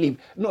believe.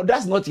 No,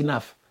 that's not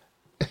enough.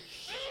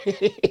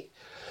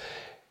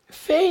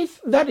 Faith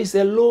that is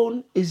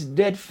alone is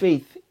dead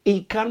faith.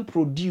 It can't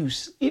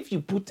produce. If you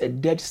put a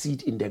dead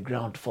seed in the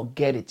ground,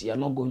 forget it. You're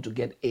not going to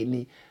get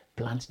any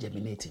plant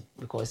germinating,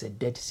 because it's a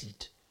dead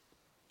seed.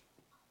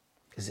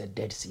 It's a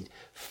dead seed.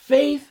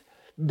 Faith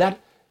that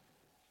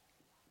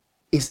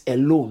is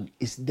alone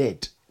is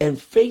dead.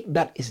 And faith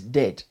that is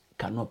dead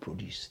cannot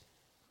produce.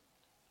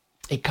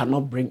 It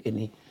cannot bring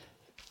any.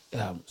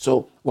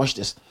 So watch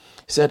this.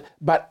 He said,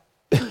 but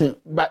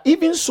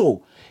even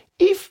so,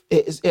 if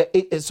it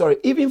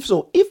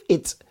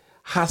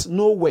has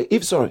no way,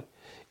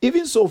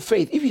 even so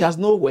faith, if it has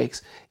no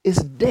works, is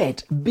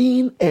dead,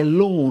 being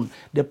alone.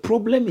 The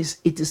problem is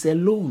it is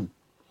alone,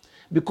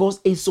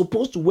 because it's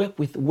supposed to work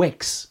with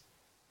works.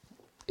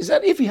 He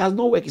said, if it has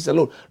no work, it's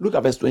alone. Look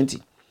at verse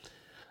 20.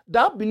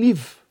 Thou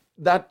believe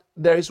that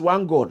there is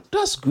one God.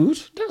 That's good.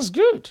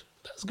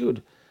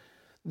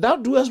 Thou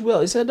doest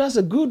well. He said, that's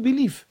a good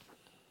belief.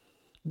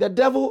 The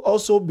devil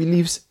also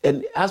believes,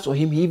 and as for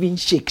him, he even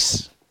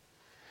shakes.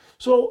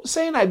 So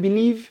saying, I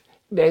believe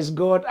there's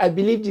God, I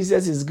believe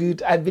Jesus is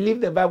good, I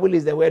believe the Bible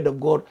is the word of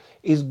God,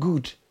 is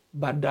good,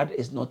 but that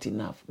is not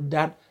enough.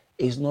 That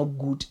is not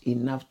good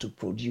enough to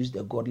produce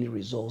the godly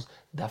results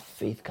that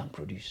faith can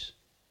produce.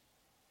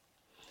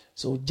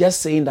 So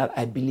just saying that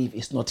I believe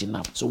is not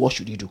enough. So what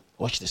should you do?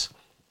 Watch this.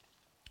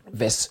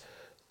 Verse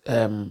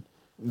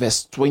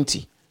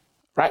 20,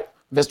 right?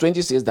 Verse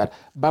 20 says that,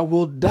 but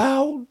wilt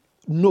thou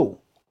know,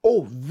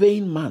 O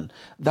vain man,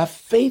 that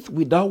faith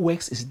without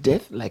works is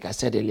death, like I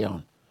said earlier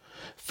on.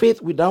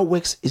 Faith without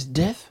works is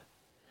death.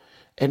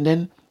 And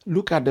then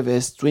look at the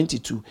verse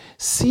 22.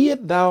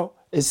 Seest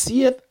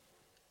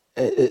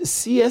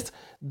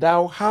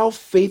thou how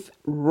faith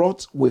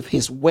wrought with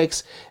his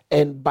works,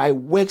 and by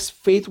works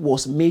faith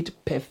was made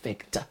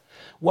perfect.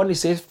 When he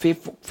says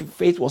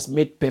faith was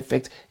made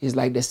perfect, is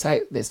like the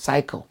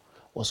cycle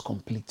was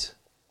complete.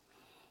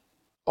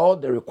 All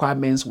the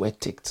requirements were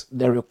ticked.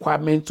 The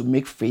requirement to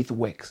make faith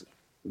work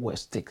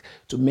was ticked,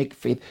 to make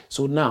faith.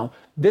 So now,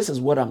 this is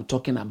what I'm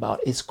talking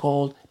about. It's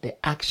called the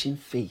action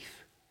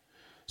faith.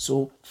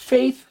 So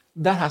faith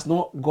that has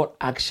not got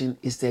action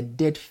is a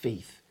dead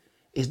faith.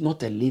 It's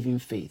not a living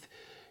faith.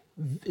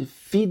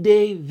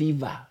 Fide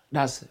viva,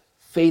 that's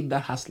faith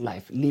that has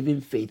life,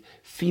 living faith.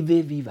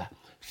 Fide viva.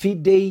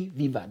 Fide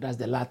viva, that's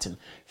the Latin.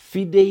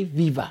 Fide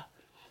viva.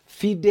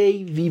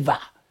 Fide viva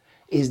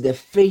is the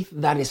faith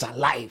that is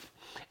alive.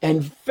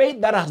 And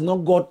faith that has not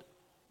got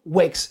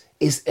works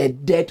is a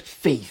dead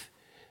faith.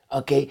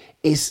 Okay,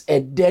 it's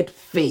a dead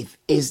faith.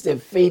 It's the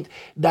faith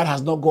that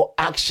has not got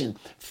action.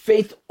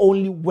 Faith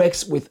only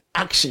works with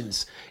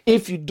actions.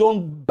 If you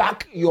don't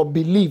back your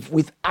belief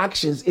with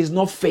actions, it's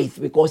not faith,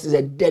 because it's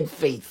a dead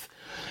faith.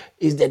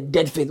 It's the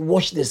dead faith.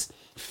 Watch this.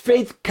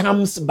 Faith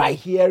comes by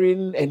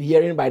hearing, and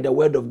hearing by the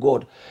word of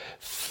God.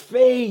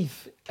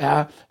 Faith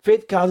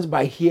comes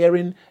by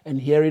hearing, and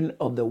hearing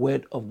of the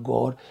word of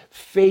God.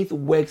 Faith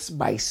works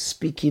by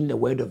speaking the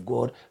word of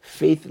God.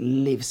 Faith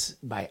lives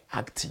by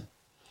acting.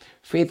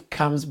 Faith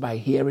comes by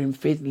hearing.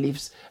 Faith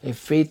lives.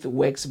 Faith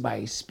works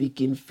by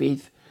speaking.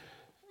 Faith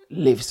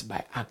lives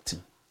by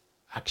acting.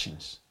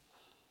 Actions.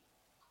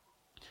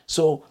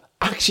 So,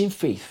 action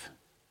faith.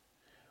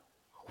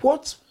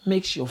 What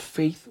makes your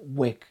faith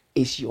work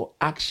is your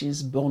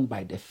actions born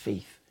by the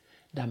faith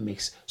that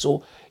makes.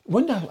 So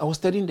when I was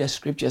studying the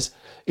scriptures,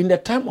 in the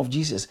time of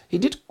Jesus, he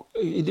did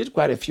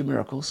quite a few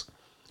miracles,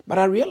 but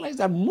I realized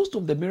that most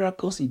of the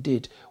miracles he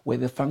did were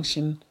the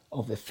function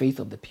of the faith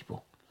of the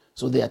people.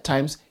 So there are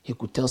times he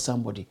could tell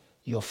somebody,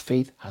 your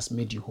faith has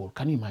made you whole.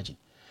 Can you imagine?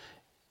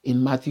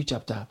 In Matthew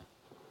chapter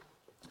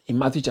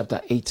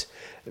 8,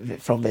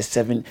 from verse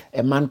 7,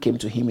 a man came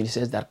to him and he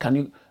says that, can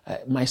you,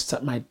 my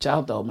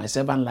child or my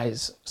servant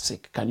lies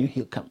sick. Can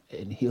you come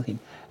and heal him?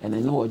 And I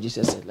know what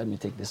Jesus said. Let me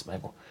take this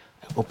Bible.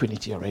 I open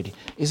it here already.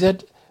 He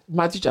said,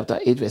 Matthew chapter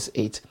 8, verse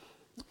 8.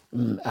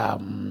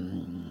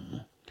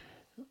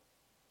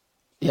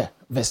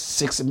 Verse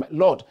 6.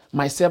 Lord,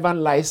 my servant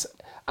lies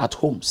at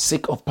home,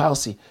 sick of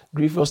palsy,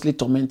 grievously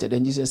tormented.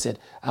 And Jesus said,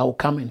 I will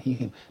come and heal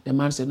him. The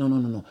man said,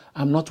 no.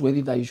 I'm not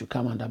worthy that you should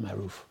come under my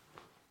roof.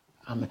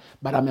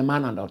 But I'm a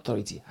man under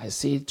authority. I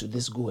say to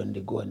this, go, and they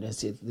go, and then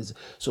say to this.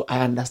 So I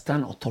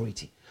understand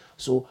authority.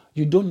 So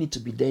you don't need to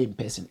be there in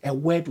person. A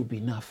word will be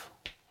enough.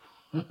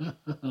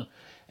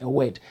 A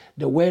word.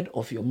 The word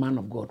of your man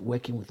of God,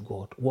 walking with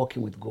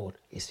God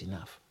is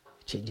enough.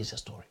 It changes the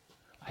story.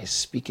 I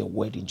speak a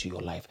word into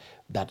your life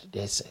that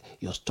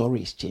your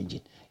story is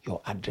changing,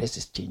 your address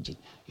is changing,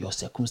 your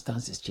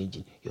circumstance is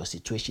changing, your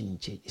situation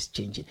is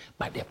changing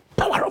by the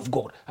power of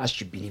God.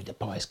 As you believe, the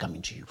power is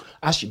coming to you.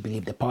 As you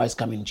believe, the power is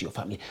coming into your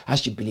family.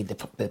 As you believe,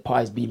 the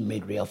power is being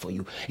made real for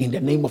you. In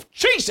the name of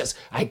Jesus,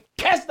 I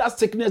curse that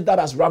sickness that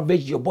has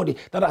ravaged your body,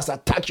 that has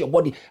attacked your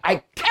body.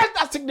 I curse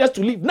that sickness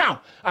to leave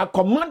now. I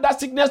command that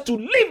sickness to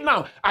leave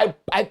now. I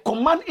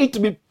command it to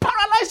be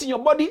paralyzed in your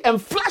body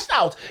and flushed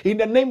out. In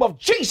the name of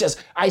Jesus,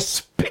 I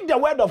speak the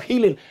word of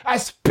healing. I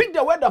speak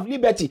the word of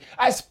liberty.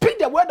 I speak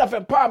the word of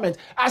empowerment.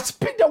 I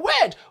speak the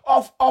word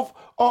of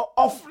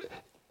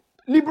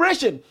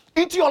liberation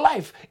into your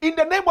life. In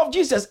the name of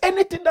Jesus,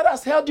 anything that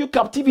has held you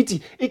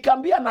captivity, it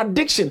can be an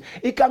addiction.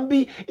 It can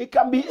be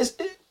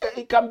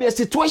a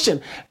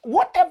situation.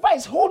 Whatever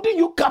is holding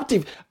you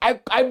captive, I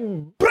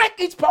break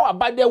its power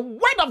by the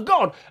word of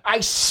God. I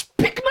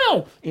speak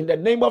now in the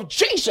name of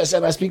Jesus,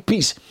 and I speak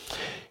peace.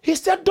 He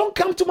said, don't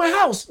come to my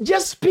house.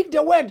 Just speak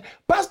the word.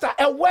 Pastor,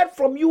 a word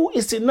from you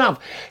is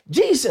enough.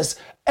 Jesus,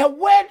 a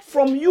word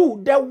from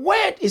you, the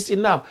word is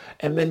enough.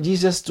 And then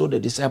Jesus told the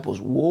disciples,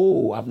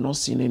 whoa, I've not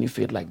seen any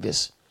faith like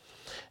this.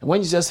 And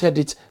when Jesus heard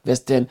it,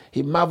 verse 10,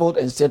 he marveled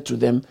and said to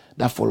them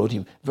that followed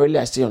him, verily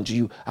I say unto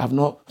you, I have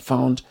not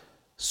found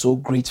so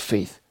great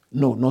faith.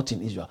 No, not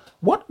in Israel.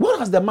 What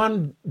has the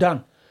man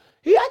done?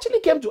 He actually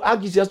came to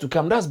ask Jesus to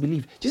come. That's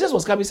belief. Jesus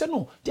was coming. He said,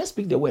 no, just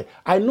speak the word.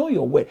 I know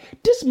your word.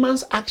 This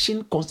man's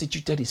action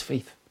constituted his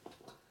faith.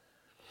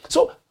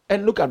 So,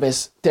 and look at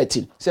verse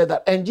 13. Said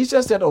that, and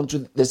Jesus said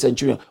unto the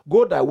centurion,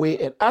 go thy way,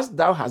 and as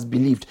thou hast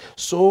believed,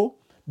 so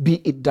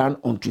be it done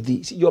unto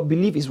thee. See, your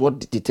belief is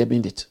what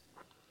determined it.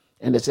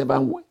 And the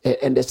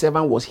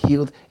servant was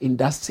healed in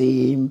that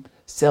same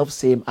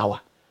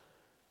hour.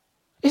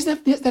 It's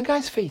the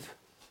guy's faith.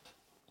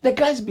 The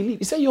guy's belief.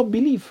 He said, your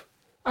belief.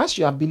 As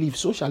you have believed,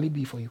 so shall it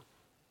be for you.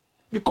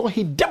 Because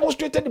he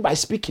demonstrated it by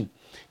speaking.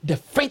 The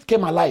faith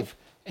came alive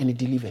and it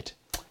delivered.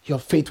 Your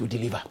faith will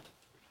deliver.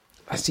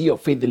 I see your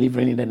faith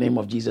delivering in the name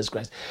of Jesus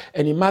Christ.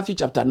 And in Matthew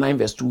chapter 9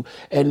 verse 2,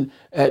 and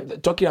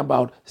talking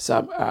about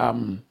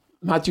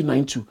Matthew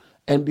 9:2,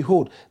 and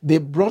behold, they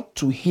brought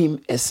to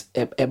him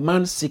a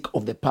man sick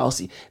of the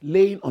palsy,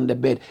 laying on the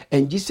bed.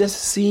 And Jesus,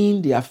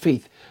 seeing their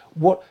faith,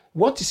 what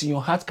What is in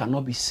your heart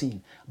cannot be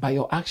seen, but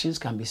your actions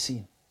can be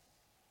seen.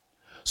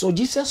 So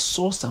Jesus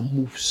saw some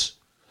moves.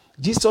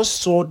 Jesus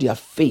saw their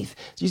faith.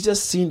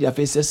 Jesus seen their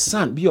faith. He said,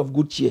 son, be of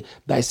good cheer.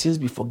 Thy sins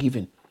be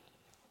forgiven.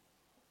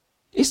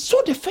 He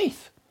saw the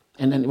faith.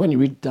 And then when you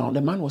read down,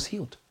 the man was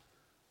healed.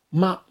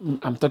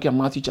 I'm talking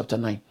about Matthew chapter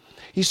 9.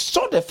 He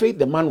saw the faith,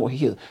 the man was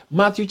healed.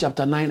 Matthew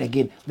chapter 9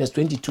 again, verse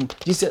 22.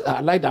 Jesus, I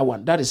like that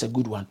one. That is a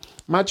good one.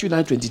 Matthew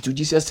 9:22,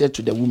 Jesus said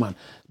to the woman,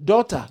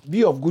 daughter,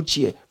 be of good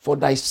cheer, for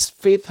thy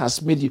faith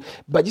has made you.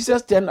 But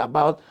Jesus turned him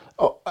about,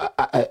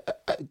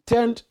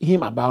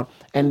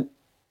 and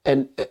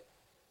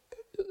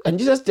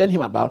Jesus turned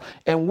him about,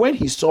 and when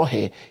he saw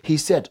her, he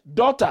said,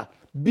 daughter,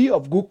 be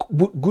of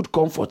good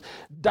comfort.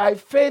 Thy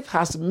faith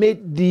has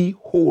made thee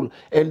whole.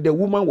 And the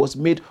woman was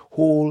made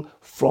whole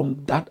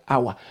from that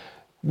hour.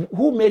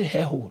 Who made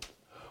her whole?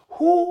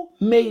 Who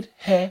made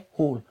her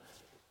whole?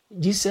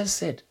 Jesus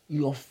said,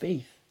 your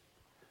faith.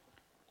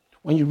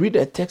 When you read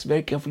the text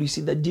very carefully, you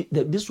see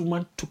that this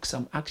woman took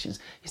some actions.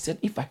 He said,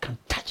 if I can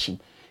touch him,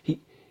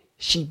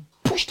 she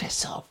pushed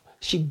herself.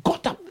 She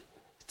got up.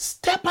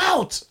 Step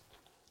out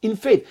in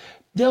faith.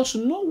 There's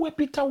no way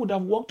Peter would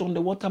have walked on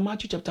the water,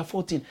 Matthew chapter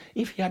 14,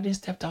 if he hadn't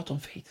stepped out on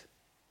faith.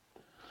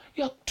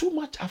 You are too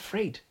much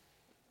afraid.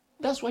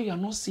 That's why you are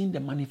not seeing the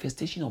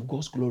manifestation of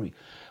God's glory.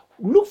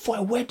 Look for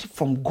a word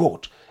from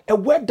God. A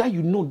word that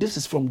you know this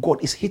is from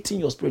God is hitting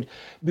your spirit.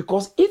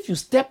 Because if you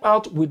step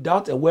out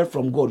without a word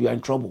from God, you are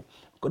in trouble.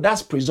 Because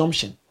that's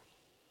presumption.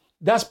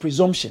 That's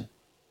presumption.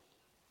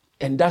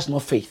 And that's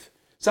not faith.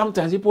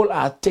 Sometimes people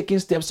are taking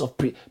steps of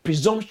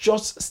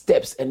presumptuous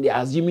steps and they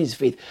are assuming it's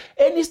faith.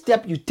 Any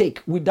step you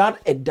take without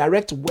a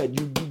direct word,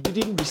 you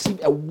didn't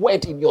receive a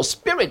word in your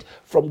spirit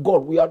from God.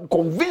 We are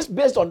convinced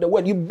based on the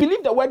word. You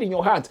believe the word in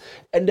your heart,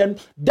 and then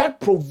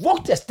that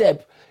provoked a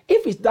step.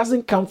 If it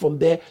doesn't come from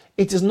there,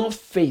 it is not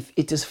faith,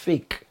 it is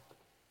fake.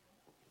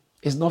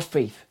 It's not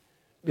faith.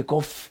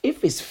 Because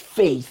if it's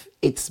faith,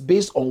 it's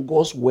based on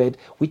God's word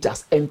which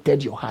has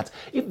entered your heart.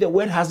 If the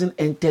word hasn't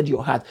entered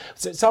your heart,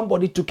 so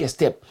somebody took a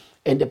step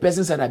and the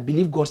person said, I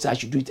believe God said I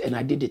should do it, and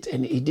I did it,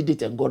 and he did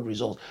it and got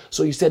results.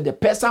 So you said the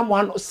person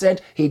one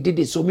said he did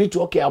it, so me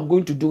too, okay, I'm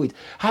going to do it.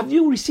 Have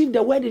you received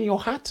the word in your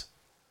heart?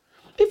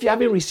 If you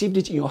haven't received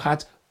it in your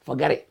heart,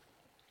 forget it.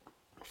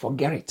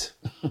 Forget it.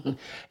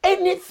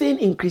 Anything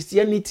in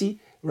Christianity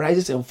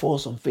rises and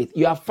falls on faith.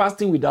 You are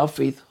fasting without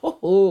faith.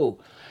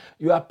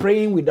 You are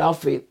praying without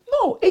faith.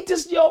 No, it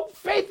is your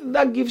faith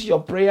that gives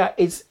your prayer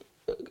its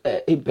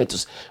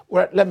impetus.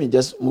 Well, let me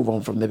just move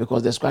on from there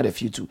because there's quite a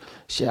few to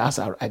share as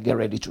I get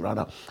ready to run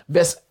out.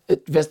 Verse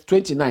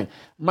 29,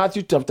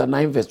 Matthew chapter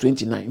 9, verse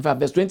 29. In fact,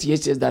 verse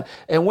 28 says that,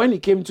 and when he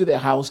came to the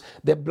house,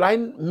 the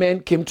blind men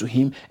came to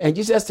him, and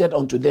Jesus said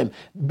unto them,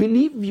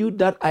 believe you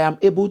that I am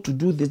able to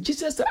do this?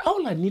 Jesus said,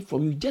 all I need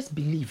from you, just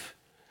believe.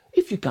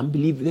 If you can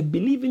believe, the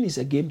believing is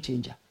a game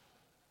changer.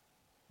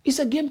 It's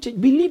a game changer.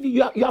 Believe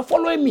you are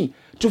following me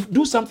to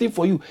do something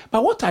for you.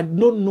 But what I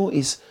don't know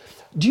is,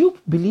 do you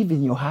believe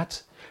in your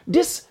heart?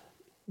 This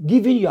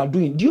giving you are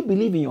doing, do you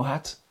believe in your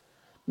heart?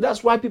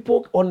 That's why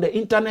people on the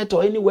internet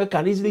or anywhere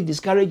can easily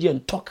discourage you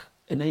and talk.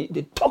 And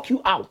they talk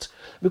you out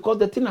because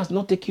the thing has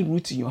not taken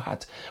root in your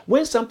heart.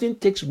 When something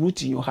takes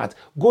root in your heart,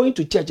 going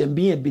to church and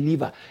being a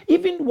believer,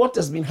 even what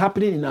has been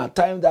happening in our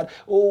time that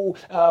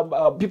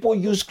people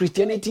use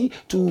Christianity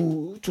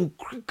to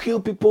kill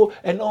people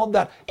and all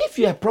that. If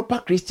you're a proper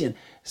Christian,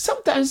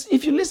 sometimes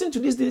if you listen to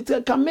this,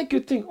 it can make you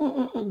think,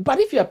 but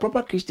if you're a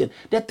proper Christian,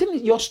 the thing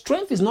is, your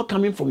strength is not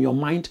coming from your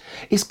mind,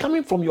 it's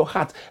coming from your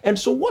heart. And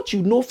so what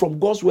you know from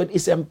God's word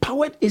is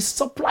empowered,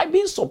 is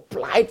being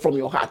supplied from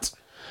your heart.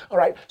 All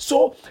right.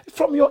 So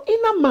from your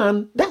inner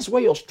man, that's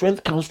where your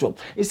strength comes from.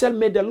 He said,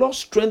 may the Lord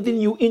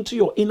strengthen you into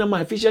your inner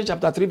man. Ephesians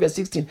chapter 3, verse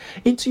 16,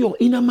 into your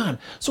inner man.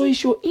 So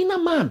it's your inner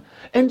man.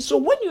 And so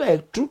when you are a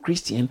true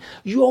Christian,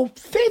 your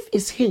faith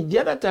is hinged. The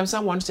other time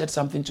someone said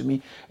something to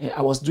me.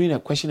 I was doing a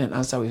question and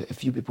answer with a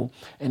few people.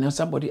 And then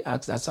somebody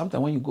asked that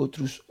sometimes when you go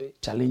through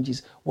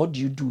challenges, what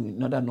do you do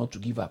in order not to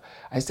give up?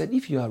 I said,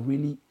 if you are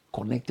really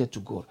connected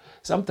to God,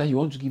 sometimes you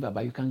want to give up,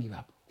 but you can't give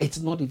up. It's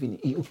not even,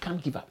 you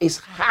can't give up. It's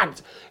hard.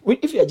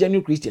 If you're a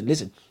genuine Christian,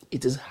 listen,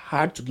 it is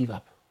hard to give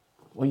up.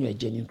 When you're a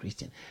genuine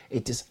Christian,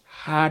 it is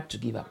hard to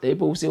give up. The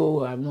people who say,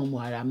 oh, I'm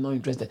not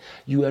interested.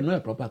 You are not a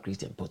proper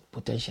Christian,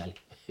 potentially.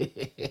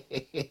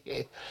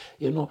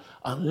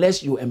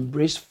 Unless you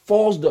embrace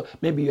false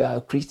maybe you are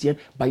a Christian,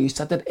 but you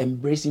started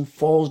embracing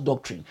false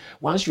doctrine.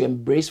 Once you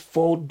embrace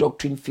false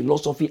doctrine,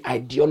 philosophy,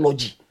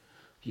 ideology,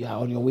 you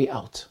are on your way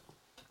out.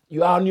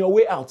 You are on your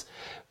way out.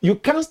 You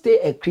can't stay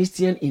a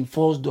Christian in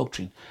false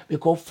doctrine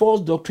because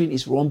false doctrine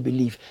is wrong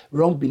belief.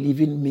 Wrong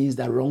believing means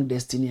that wrong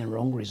destiny and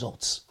wrong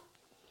results.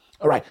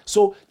 All right.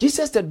 So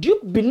Jesus said, do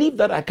you believe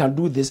that I can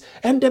do this?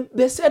 And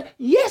they said,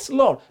 yes,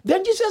 Lord.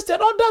 Then Jesus said,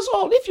 oh, that's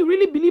all. If you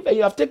really believe and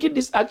you have taken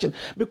this action,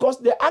 because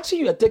the action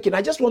you are taking,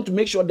 I just want to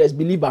make sure there's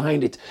belief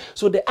behind it.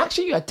 So the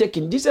action you are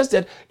taking, Jesus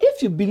said,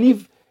 if you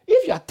believe,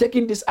 If you are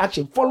taking this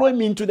action, following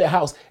me into the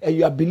house, and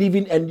you are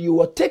believing, and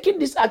you are taking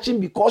this action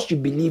because you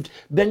believed,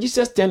 then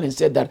Jesus turned and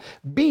said that,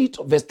 be it,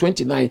 verse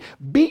 29,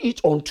 be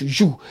it unto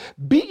you,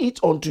 be it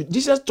unto,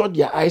 Jesus taught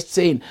their eyes,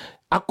 saying,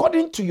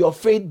 according to your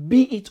faith,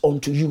 be it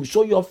unto you.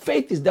 So your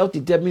faith is that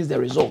determines the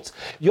results.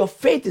 Your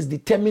faith is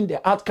determining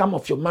the outcome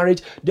of your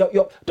marriage.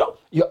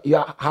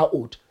 You're how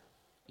old?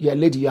 You're a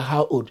lady, you're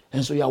how old?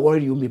 And so you're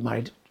worried you'll be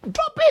married.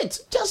 Drop it.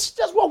 Just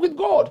walk with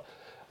God.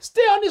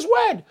 Stay on his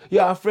word.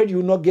 You're afraid you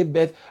will not give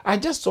birth. I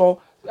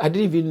didn't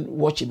even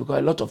watch it because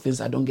a lot of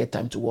things I don't get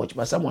time to watch.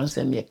 But someone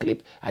sent me a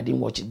clip. I didn't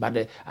watch it,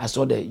 but I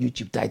saw the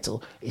YouTube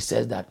title. It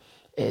says that,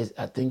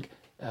 I think,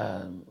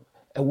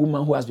 a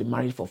woman who has been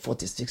married for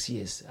 46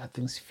 years, I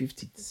think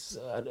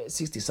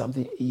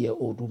 60-something year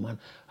old woman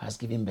has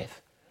given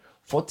birth.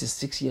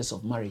 46 years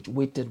of marriage,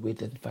 waited,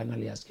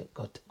 finally has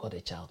got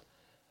a child.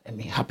 I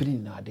mean,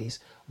 happening nowadays.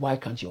 Why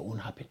can't your own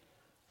happen?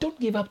 Don't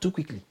give up too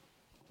quickly.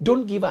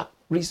 Don't give up.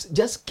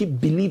 Just keep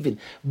believing.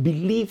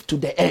 Believe to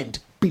the end.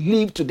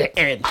 Believe to the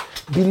end.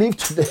 Believe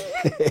to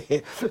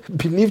the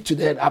believe to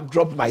the end. I've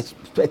dropped my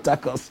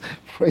spectacles.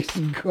 Praise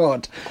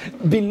God.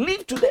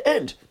 Believe to the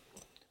end.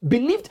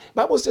 Believed.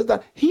 Bible says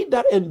that he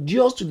that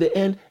endures to the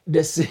end,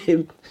 the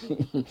same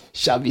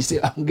shall be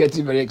saved. I'm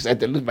getting very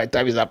excited. Look, my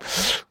time is up.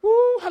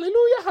 Woo,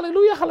 hallelujah,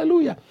 hallelujah,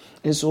 hallelujah.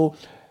 And so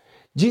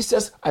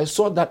Jesus, I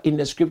saw that in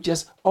the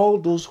scriptures, all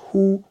those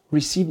who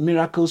received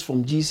miracles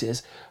from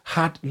Jesus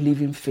had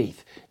living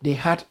faith. They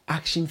had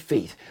action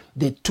faith.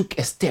 They took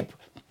a step.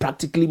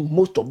 Practically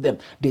most of them,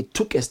 they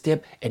took a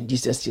step and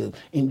Jesus healed.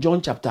 In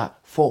John chapter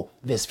 4,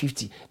 verse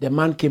 50, the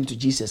man came to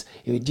Jesus.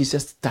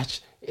 Jesus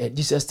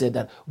said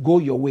that, go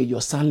your way,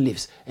 your son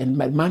lives. And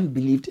my man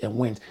believed and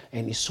went,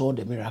 and he saw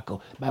the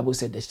miracle. Bible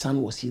said the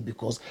son was healed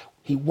because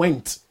he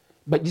went.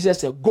 But Jesus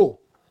said, go.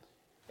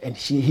 And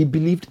he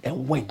believed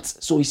and went.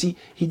 So you see,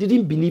 he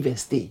didn't believe and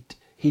stayed.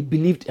 He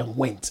believed and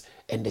went,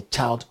 and the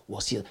child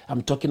was healed.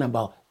 I'm talking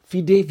about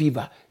fide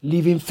viva,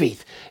 living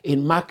faith.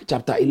 In Mark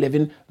chapter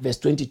 11, verse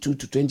 22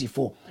 to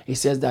 24, it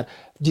says that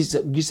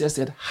Jesus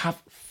said,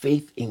 have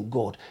faith in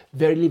God.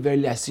 Verily,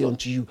 verily, I say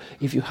unto you,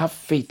 if you have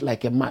faith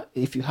like a man,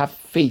 if you have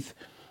faith,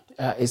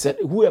 it said,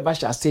 whoever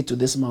shall say to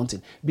this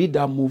mountain, be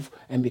thou moved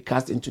and be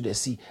cast into the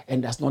sea,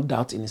 and does not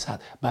doubt in his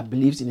heart, but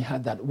believes in his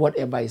heart that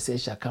whatever he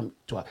says shall come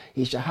to her.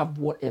 He shall have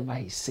whatever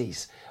he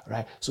says,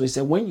 right? So he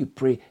said, when you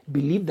pray,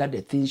 believe that the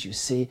things you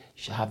say, you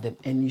shall have them,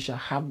 and you shall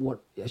have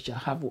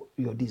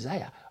your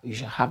desire. You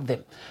shall have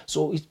them.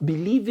 So it's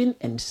believing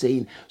and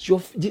saying.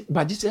 So,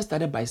 but Jesus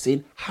started by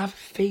saying, have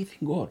faith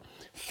in God.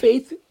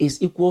 Faith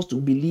is equals to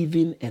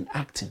believing and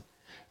acting.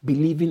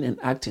 Believing and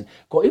acting.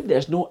 Because if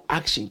there's no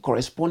action,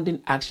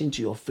 corresponding action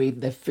to your faith,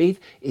 the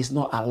faith is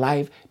not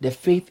alive. The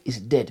faith is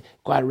dead.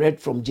 Because I read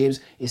from James,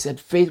 he said,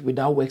 faith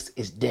without works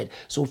is dead.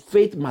 So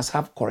faith must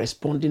have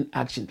corresponding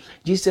action.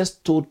 Jesus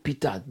told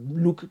Peter,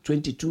 Luke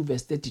 22,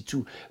 verse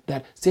 32,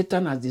 that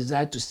Satan has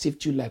desired to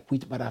sift you like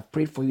wheat, but I've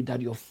prayed for you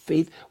that your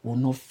faith will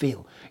not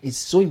fail. It's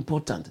so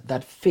important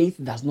that faith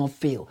does not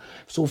fail.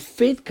 So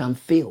faith can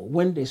fail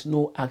when there's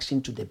no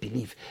action to the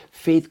belief.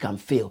 Faith can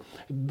fail.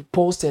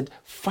 Paul said,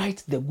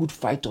 fight the good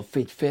fight of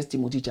faith. 1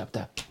 Timothy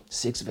chapter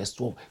 6, verse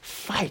 12.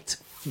 Fight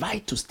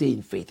to stay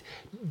in faith.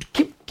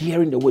 Keep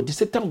hearing the word. The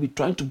Satan will be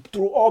trying to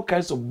throw all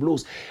kinds of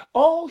blows.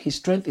 All his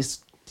strength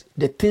is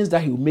the things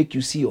that he will make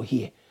you see or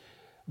hear.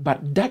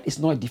 But that is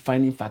not a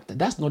defining factor.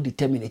 That's not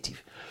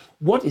determinative.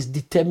 What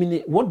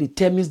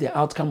determines the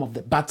outcome of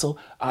the battle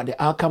or the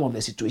outcome of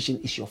the situation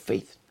is your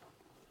faith.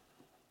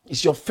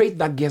 It's your faith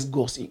that gets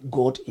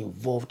God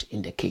involved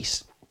in the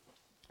case.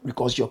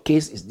 Because your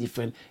case is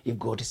different if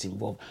God is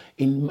involved.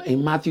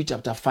 In Matthew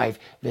chapter 5,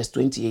 verse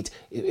 28,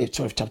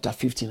 chapter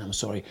 15,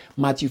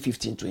 Matthew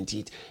 15,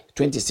 28,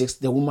 26,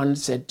 the woman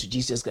said to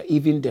Jesus,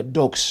 even the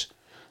dogs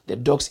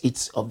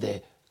eat of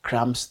the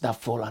crumbs that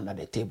fall under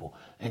the table.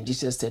 And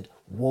Jesus said,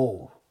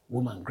 whoa,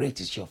 woman, great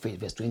is your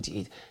faith. Verse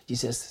 28,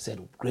 Jesus said,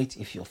 great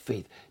is your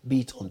faith, be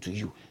it unto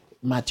you.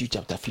 Matthew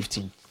chapter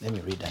 15, let me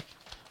read that.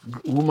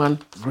 Woman,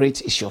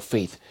 great is your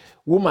faith.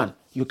 Woman,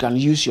 you can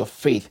use your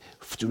faith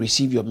to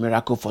receive your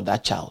miracle for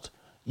that child.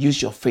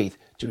 Use your faith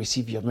to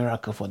receive your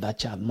miracle for that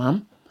child.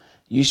 Mom,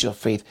 use your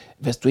faith.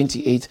 Verse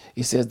 28,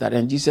 it says that,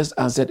 and Jesus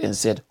answered and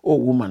said, O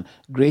woman,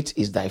 great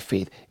is thy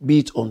faith. Be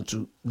it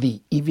unto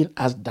thee, even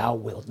as thou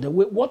wilt.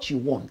 What you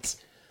want,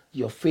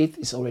 your faith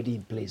is already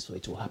in place, so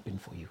it will happen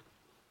for you.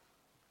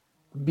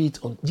 Be it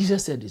on.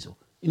 Jesus said this.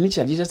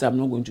 Initially, Jesus said, I'm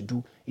not going to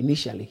do.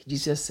 Initially,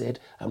 Jesus said,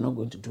 I'm not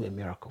going to do a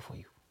miracle for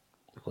you,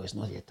 because it's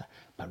not yet.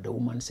 But the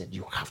woman said,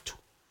 you have to.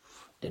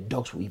 The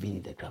dogs will even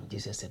eat the ground.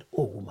 Jesus said,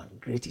 oh woman,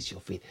 great is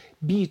your faith.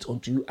 Be it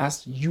unto you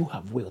as you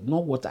have willed.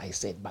 Not what I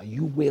said, but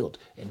you willed,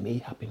 and may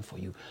it happen for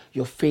you.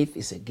 Your faith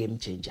is a game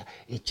changer.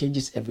 It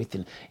changes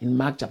everything. In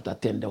Mark chapter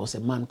 10, there was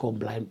a man called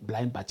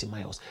blind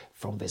Bartimaeus.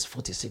 From verse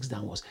 46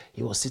 downwards,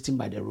 he was sitting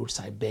by the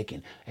roadside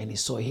begging, and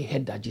he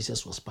heard that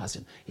Jesus was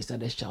passing. He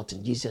started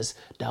shouting, Jesus,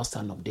 thou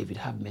son of David,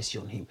 have mercy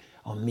on him.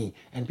 on me.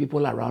 And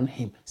people around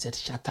him said,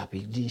 shut up. He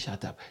didn't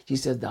shut up.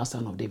 Jesus, thou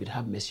son of David,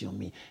 have mercy on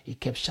me. He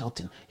kept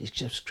shouting. He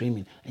kept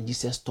screaming. And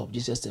Jesus stopped.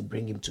 Jesus said,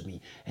 bring him to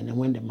me. And then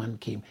when the man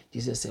came,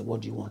 Jesus said,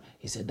 what do you want?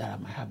 He said, that I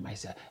might have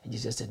myself. And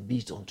Jesus said, be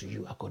it unto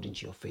you according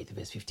to your faith.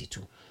 Verse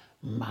 52.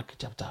 Mark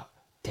chapter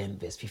 10,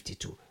 verse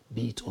 52.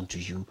 Be it unto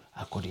you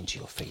according to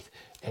your faith.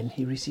 And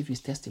he received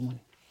his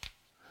testimony.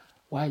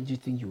 Why do you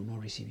think you will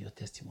not receive your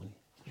testimony?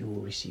 You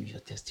will receive your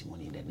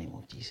testimony in the name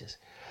of Jesus.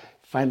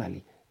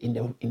 Finally, in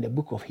the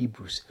book of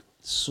Hebrews,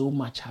 so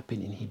much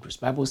happened in Hebrews.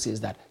 Bible says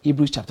that,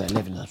 Hebrews chapter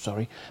 11,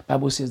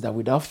 Bible says that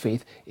without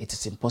faith, it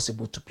is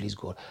impossible to please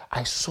God.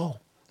 I saw,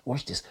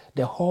 watch this,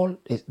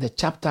 the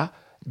chapter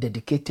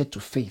dedicated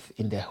to faith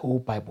in the whole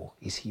Bible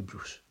is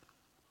Hebrews.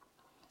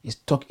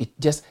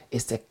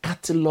 It's a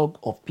catalog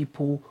of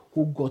people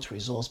who got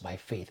results by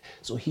faith.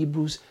 So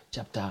Hebrews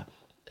chapter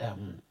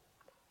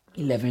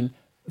 11,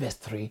 verse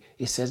 3,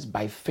 it says,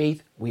 by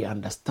faith we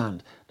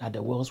understand that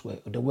the worlds were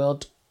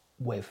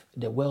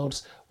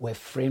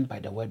framed by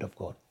the word of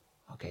God.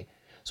 Okay,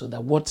 so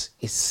that what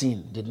is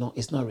seen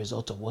is not a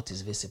result of what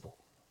is visible.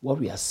 What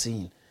we are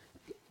seeing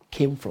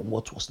came from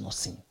what was not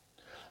seen.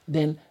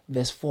 Then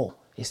verse 4,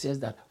 it says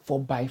that for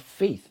by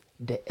faith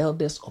the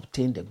elders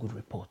obtained a good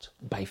report.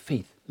 By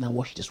faith. Now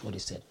watch this, what he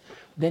said.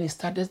 Then it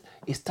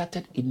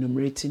started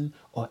enumerating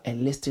or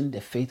enlisting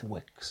the faith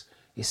works.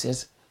 It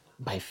says,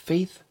 by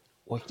faith,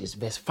 watch this,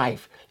 verse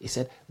 5. It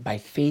said, by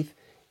faith,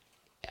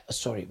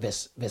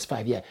 verse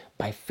 5, yeah.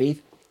 By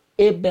faith,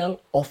 Abel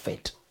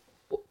offered.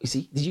 You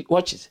see, did you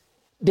watch it?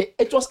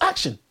 It was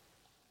action.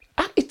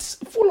 It's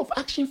full of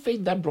action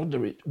faith that brought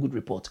the good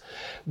report.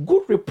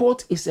 Good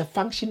report is a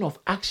function of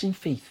action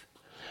faith.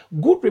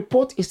 Good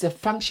report is a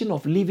function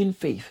of living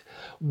faith.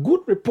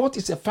 Good report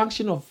is a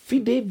function of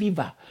fide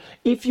viva.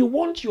 If you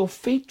want your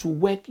faith to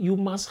work, you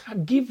must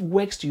give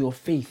works to your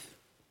faith.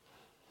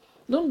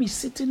 Don't be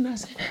sitting and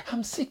saying,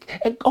 I'm sick.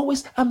 And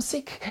always, I'm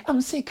sick. I'm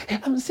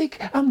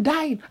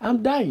dying.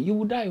 You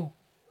will die.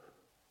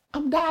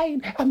 I'm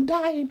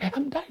dying.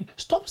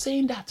 Stop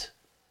saying that.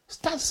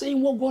 Start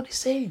saying what God is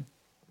saying.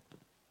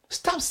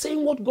 Start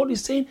saying what God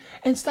is saying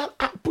and start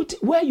put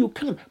where you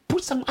can.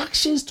 Put some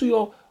actions to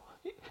your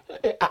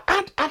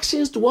add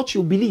actions to what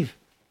you believe.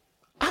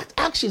 Add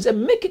actions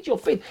and make it your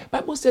faith.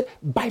 Bible said,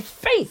 by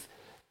faith,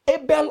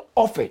 Abel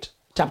offered.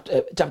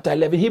 Chapter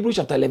 11, Hebrews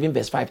chapter 11,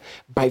 verse 5.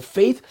 By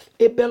faith,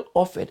 Abel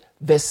offered.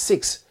 Verse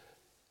 6.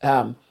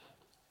 Verse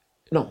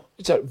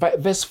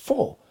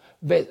 4.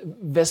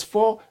 Verse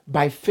 4,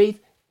 by faith,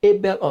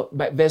 Abel.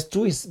 Verse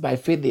 2 is by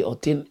faith the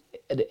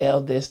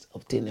eldest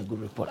obtain a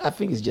good report. I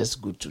think it's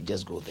just good to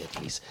just go there,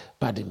 please.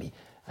 Pardon me.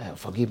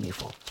 Forgive me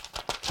for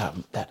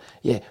that.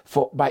 Yeah,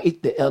 for by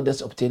it the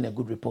elders obtain a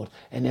good report.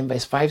 And then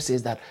verse 5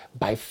 says that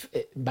by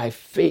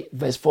faith,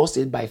 verse 4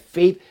 says by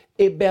faith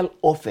Abel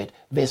offered.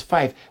 Verse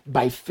 5,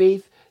 by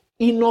faith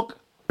Enoch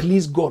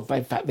pleased God.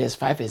 Verse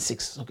 5 and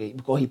 6, okay,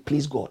 because he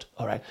pleased God.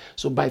 All right.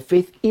 So by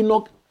faith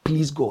Enoch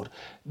pleased God.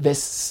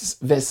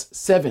 Verse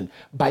 7,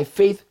 by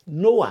faith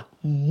Noah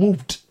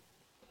moved.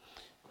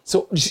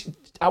 So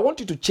I want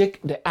you to check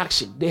the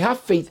action. They have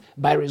faith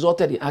by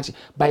resulted in action.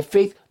 By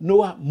faith,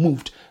 Noah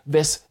moved.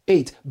 Verse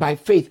 8, by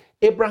faith,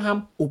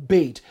 Abraham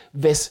obeyed.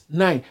 Verse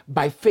 9,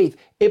 by faith,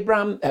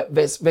 Abraham,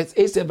 verse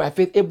 8 said, by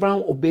faith,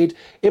 Abraham obeyed.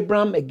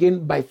 Abraham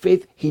again, by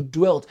faith, he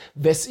dwelt.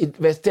 Verse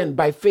 10,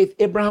 by faith,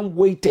 Abraham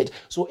waited.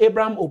 So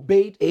Abraham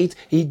obeyed 8,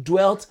 he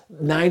dwelt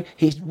 9,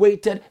 he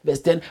waited.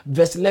 Verse 10,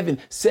 verse 11,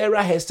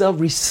 Sarah herself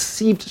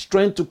received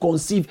strength to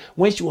conceive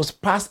when she was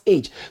past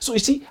age. So you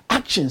see,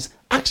 action.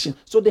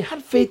 So they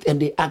had faith and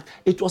they act.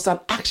 It was an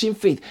action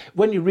faith.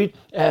 When you read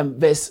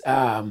verse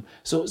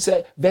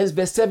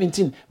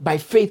 17, by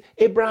faith,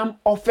 Abraham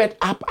offered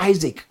up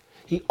Isaac.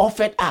 He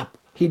offered up.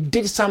 He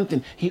did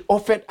something. He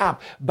offered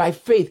up. By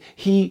faith,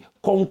 he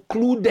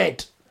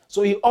concluded.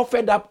 So he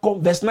offered up,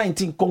 verse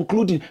 19,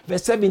 concluding.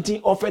 Verse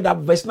 17, offered up.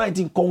 Verse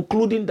 19,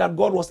 concluding that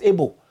God was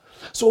able.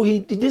 So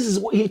this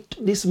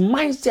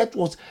mindset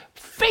was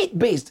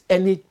faith-based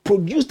and it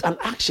produced an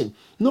action.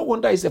 No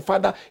wonder he's a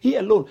father. He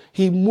alone,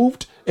 he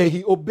moved,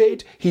 he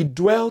obeyed, he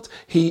dwelt,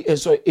 he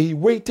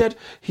waited,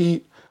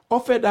 he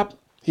offered up,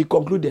 he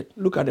concluded.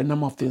 Look at the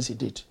number of things he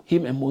did.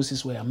 Him and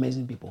Moses were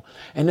amazing people.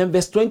 And then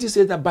verse 20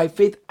 says that by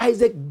faith,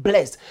 Isaac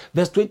blessed.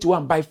 Verse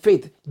 21, by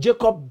faith,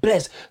 Jacob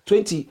blessed.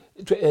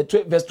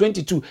 Verse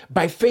 22,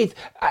 by faith,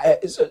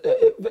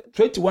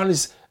 21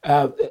 is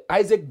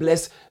Isaac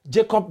blessed,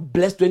 Jacob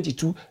blessed.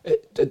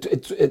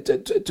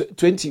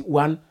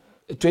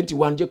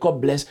 21, Jacob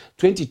blessed.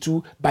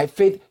 22, by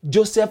faith,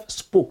 Joseph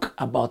spoke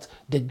about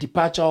the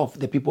departure of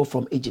the people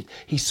from Egypt.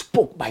 He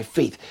spoke by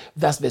faith.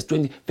 That's verse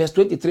 20. Verse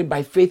 23,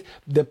 by faith,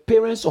 the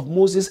parents of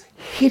Moses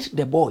hid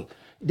the boy.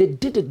 They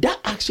did it. That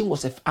action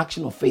was an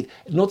action of faith,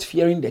 not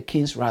fearing the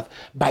king's wrath.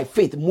 By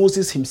faith,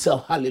 Moses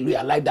himself, hallelujah,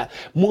 I like that.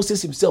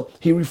 Moses himself,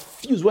 he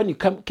refused when he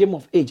came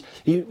of age.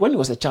 When he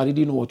was a child, he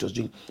didn't know what he was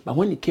doing. But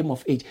when he came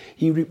of age,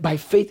 by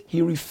faith,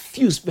 he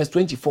refused. Verse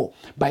 24,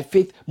 by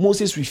faith,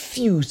 Moses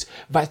refused.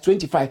 Verse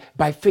 25,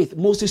 by faith,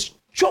 Moses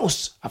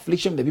chose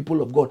affliction of the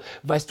people of God.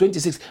 Verse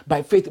 26,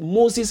 by faith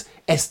Moses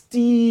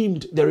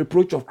esteemed the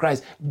reproach of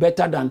Christ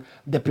better than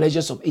the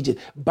pleasures of Egypt.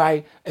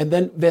 And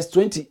then verse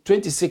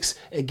 26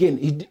 again,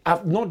 he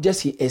not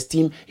just he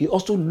esteemed, he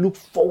also looked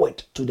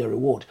forward to the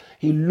reward.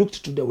 He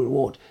looked to the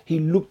reward. He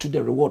looked to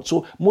the reward.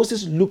 So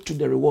Moses looked to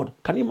the reward.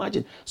 Can you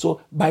imagine?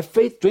 So by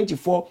faith,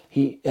 24,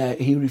 he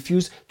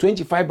refused.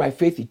 25, by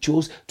faith he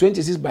chose.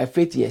 26, by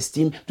faith he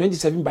esteemed.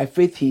 27, by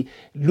faith he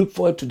looked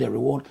forward to the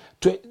reward.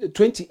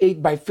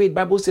 28, by faith,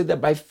 Bible said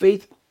that by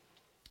faith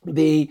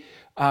verse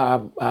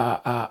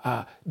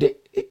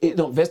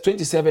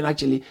 27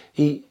 actually,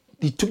 he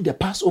took the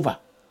Passover.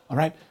 All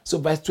right. So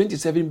verse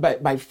 27,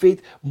 by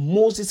faith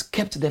Moses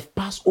kept the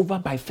Passover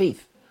by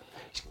faith.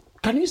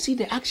 Can you see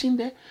the action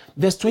there?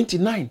 Verse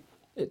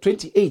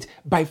 28,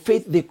 by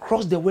faith they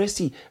crossed the Red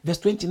Sea. Verse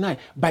 29,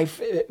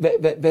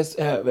 verse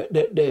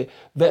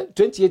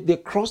 28 they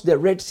crossed the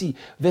Red Sea.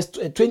 Verse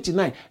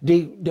 29,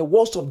 the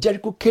walls of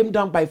Jericho came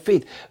down by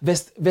faith.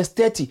 Verse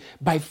 30,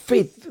 by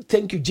faith,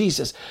 thank you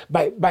Jesus.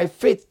 By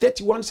faith,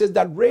 31 says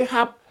that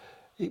Rahab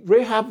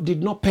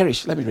did not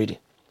perish. Let me read it.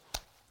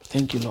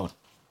 Thank you, Lord.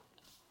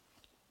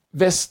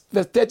 Verse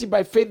 30,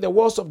 by faith the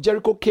walls of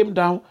Jericho came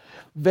down.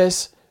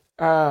 Verse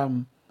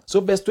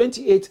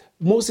 28,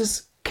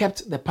 Moses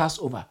kept the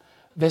Passover.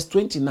 Verse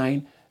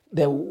 29,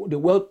 the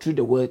world through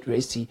the word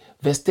Red Sea.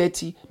 Verse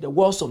 30, the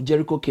walls of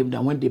Jericho came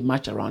down when they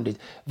marched around it.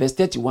 Verse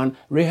 31,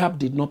 Rahab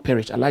did not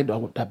perish. I like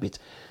that bit.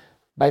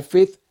 By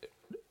faith,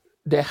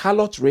 the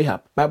harlot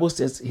Rahab, Bible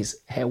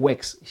says her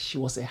works, she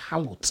was a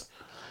harlot.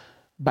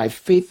 By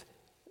faith,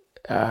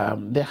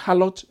 the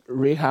harlot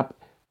Rahab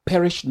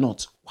perished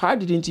not. Why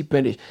didn't he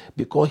perish?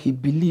 Because he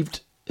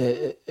believed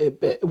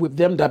with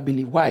them that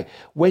believe. Why?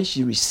 When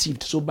she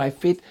received. So by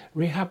faith,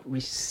 Rahab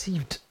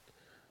received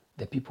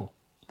the people.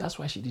 That's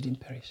why she didn't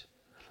perish.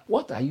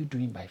 What are you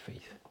doing by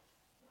faith?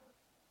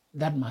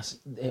 That must,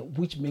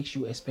 which makes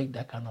you expect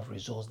that kind of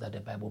results that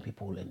the Bible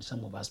people and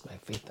some of us by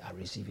faith are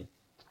receiving.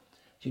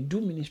 You do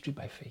ministry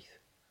by faith.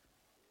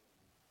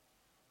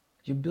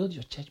 You build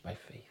your church by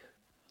faith.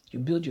 You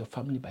build your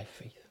family by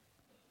faith.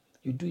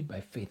 You do it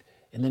by faith.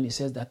 And then he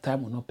says that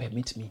time will not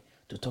permit me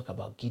to talk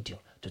about Gideon,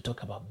 to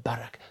talk about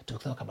Barak, to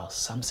talk about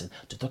Samson,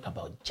 to talk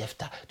about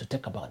Jephthah, to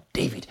talk about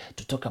David,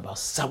 to talk about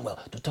Samuel,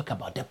 to talk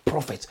about the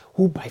prophets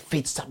who by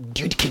faith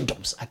subdued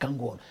kingdoms. I can't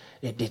go on.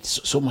 They did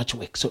so much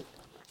work. So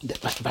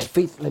by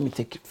faith, let me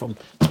take it from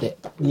the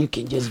New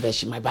King James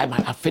Version.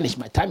 I finished.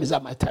 My time is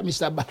up.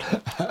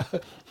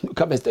 Look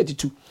at verse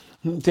 32.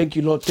 Thank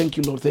you, Lord. Thank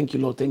you, Lord. Thank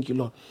you, Lord. Thank you,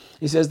 Lord.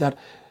 He says that,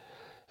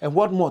 and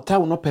what more?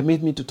 Time will not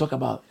permit me to talk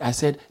about, I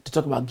said, to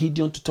talk about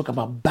Gideon, to talk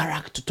about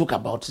Barak, to talk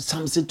about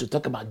Samson, to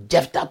talk about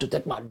Jephthah, to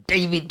talk about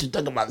David, to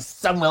talk about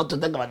Samuel, to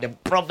talk about the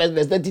prophets.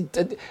 Verse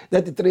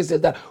 33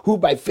 says that, who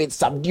by faith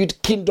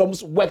subdued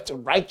kingdoms, worked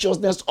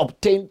righteousness,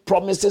 obtained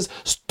promises,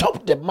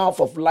 stopped the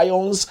mouth of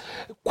lions,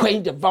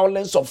 quenched the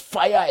violence of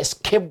fire,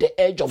 escaped the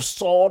edge of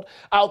sword,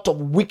 out of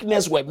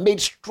weakness were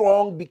made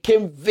strong,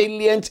 became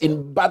valiant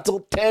in battle,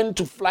 turned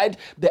to flight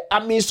the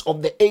armies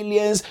of the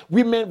aliens.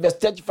 Women, verse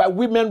 35,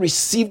 women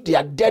received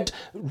their dead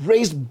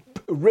raised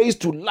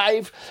to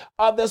life.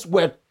 Others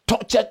were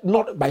tortured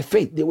not by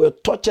faith. They were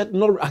tortured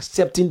not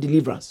accepting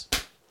deliverance.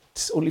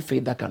 It's only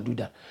faith that can do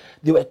that.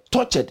 They were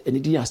tortured and they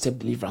didn't accept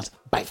deliverance.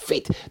 By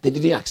faith, they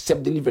didn't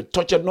accept deliverance.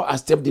 Tortured, not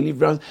accept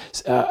deliverance,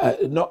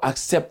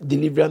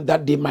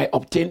 that they might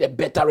obtain a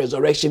better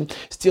resurrection.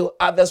 Still,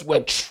 others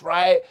were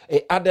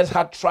others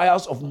had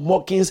trials of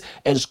mockings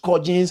and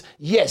scourgings,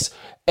 yes,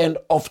 and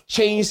of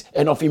chains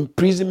and of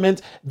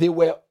imprisonment. They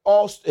were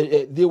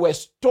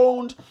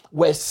stoned,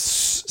 were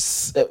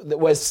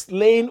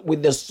slain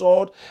with the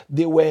sword.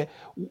 They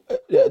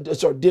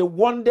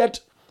wandered.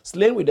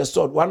 Slain with the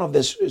sword. One of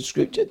the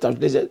scripture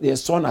translations, their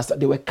son,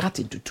 they were cut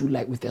into two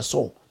like with a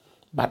sword.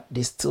 But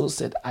they still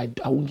said, I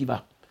won't give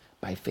up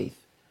by faith.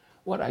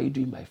 What are you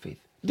doing by faith?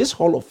 This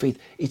whole of faith,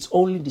 it's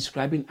only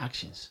describing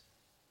actions.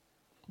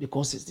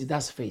 Because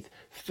that's faith.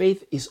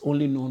 Faith is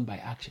only known by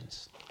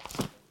actions.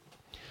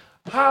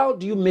 How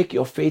do you make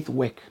your faith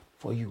work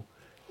for you?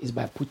 It's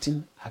by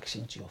putting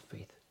action to your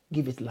faith.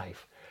 Give it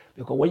life.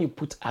 Because when you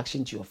put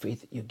action to your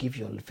faith, you give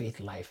your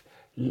faith life.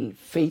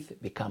 Faith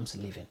becomes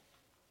living.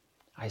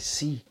 I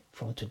see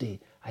from today,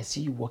 I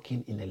see you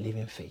walking in a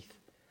living faith.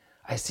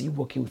 I see you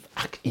walking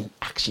in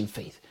action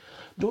faith.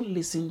 Don't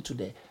listen to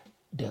the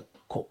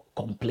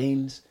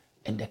complaints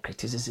and the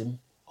criticism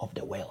of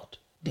the world.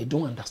 They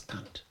don't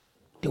understand.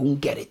 They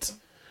won't get it.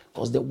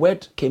 Because the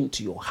word came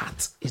to your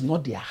heart. It's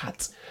not their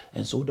heart.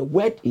 And so the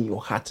word in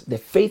your heart, the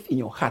faith in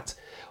your heart,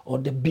 or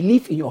the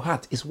belief in your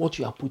heart is what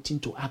you are putting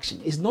to action.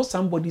 It's not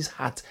somebody's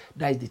heart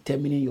that is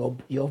determining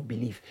your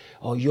belief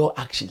or your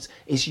actions.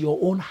 It's your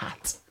own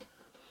heart.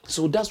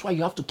 So that's why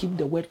you have to keep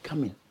the word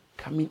coming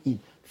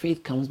in.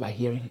 Faith comes by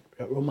hearing.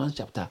 Romans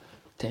chapter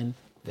 10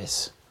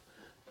 verse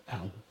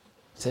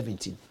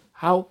 17.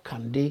 How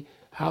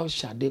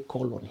shall they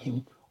call on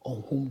him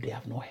on whom they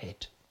have not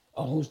heard,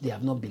 on whom they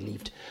have not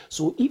believed?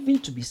 So even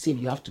to be saved,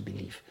 you have to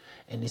believe.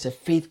 And it's a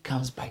faith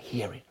comes by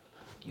hearing.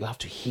 You have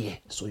to hear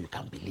so you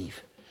can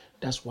believe.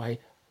 That's why,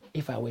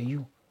 if I were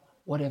you,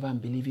 whatever I'm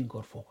believing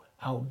God for,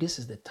 this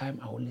is the time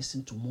I will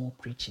listen to more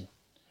preaching.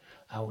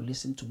 I will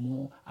listen to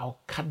more. I'll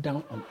cut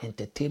down on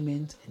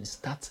entertainment and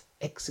start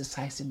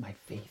exercising my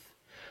faith,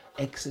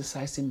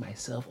 exercising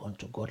myself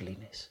unto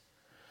godliness,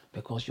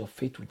 because your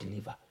faith will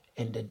deliver,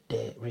 and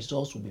the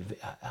results will be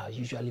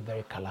usually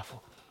very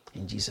colorful.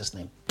 In Jesus'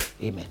 name,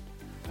 amen.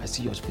 I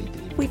see your faith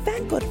deliver. We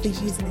thank God for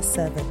using His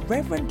servant,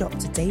 Reverend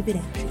Dr. David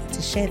Entry,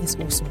 to share this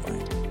awesome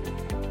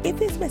word. If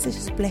this message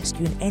has blessed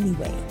you in any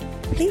way,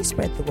 please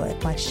spread the word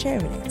by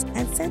sharing it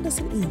and send us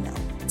an email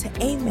to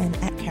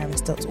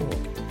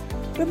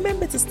amen@charis.org.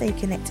 Remember to stay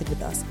connected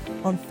with us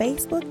on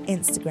Facebook,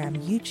 Instagram,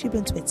 YouTube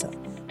and Twitter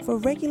for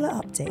regular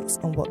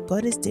updates on what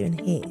God is doing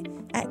here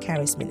at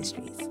Charis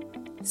Ministries.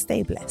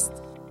 Stay blessed.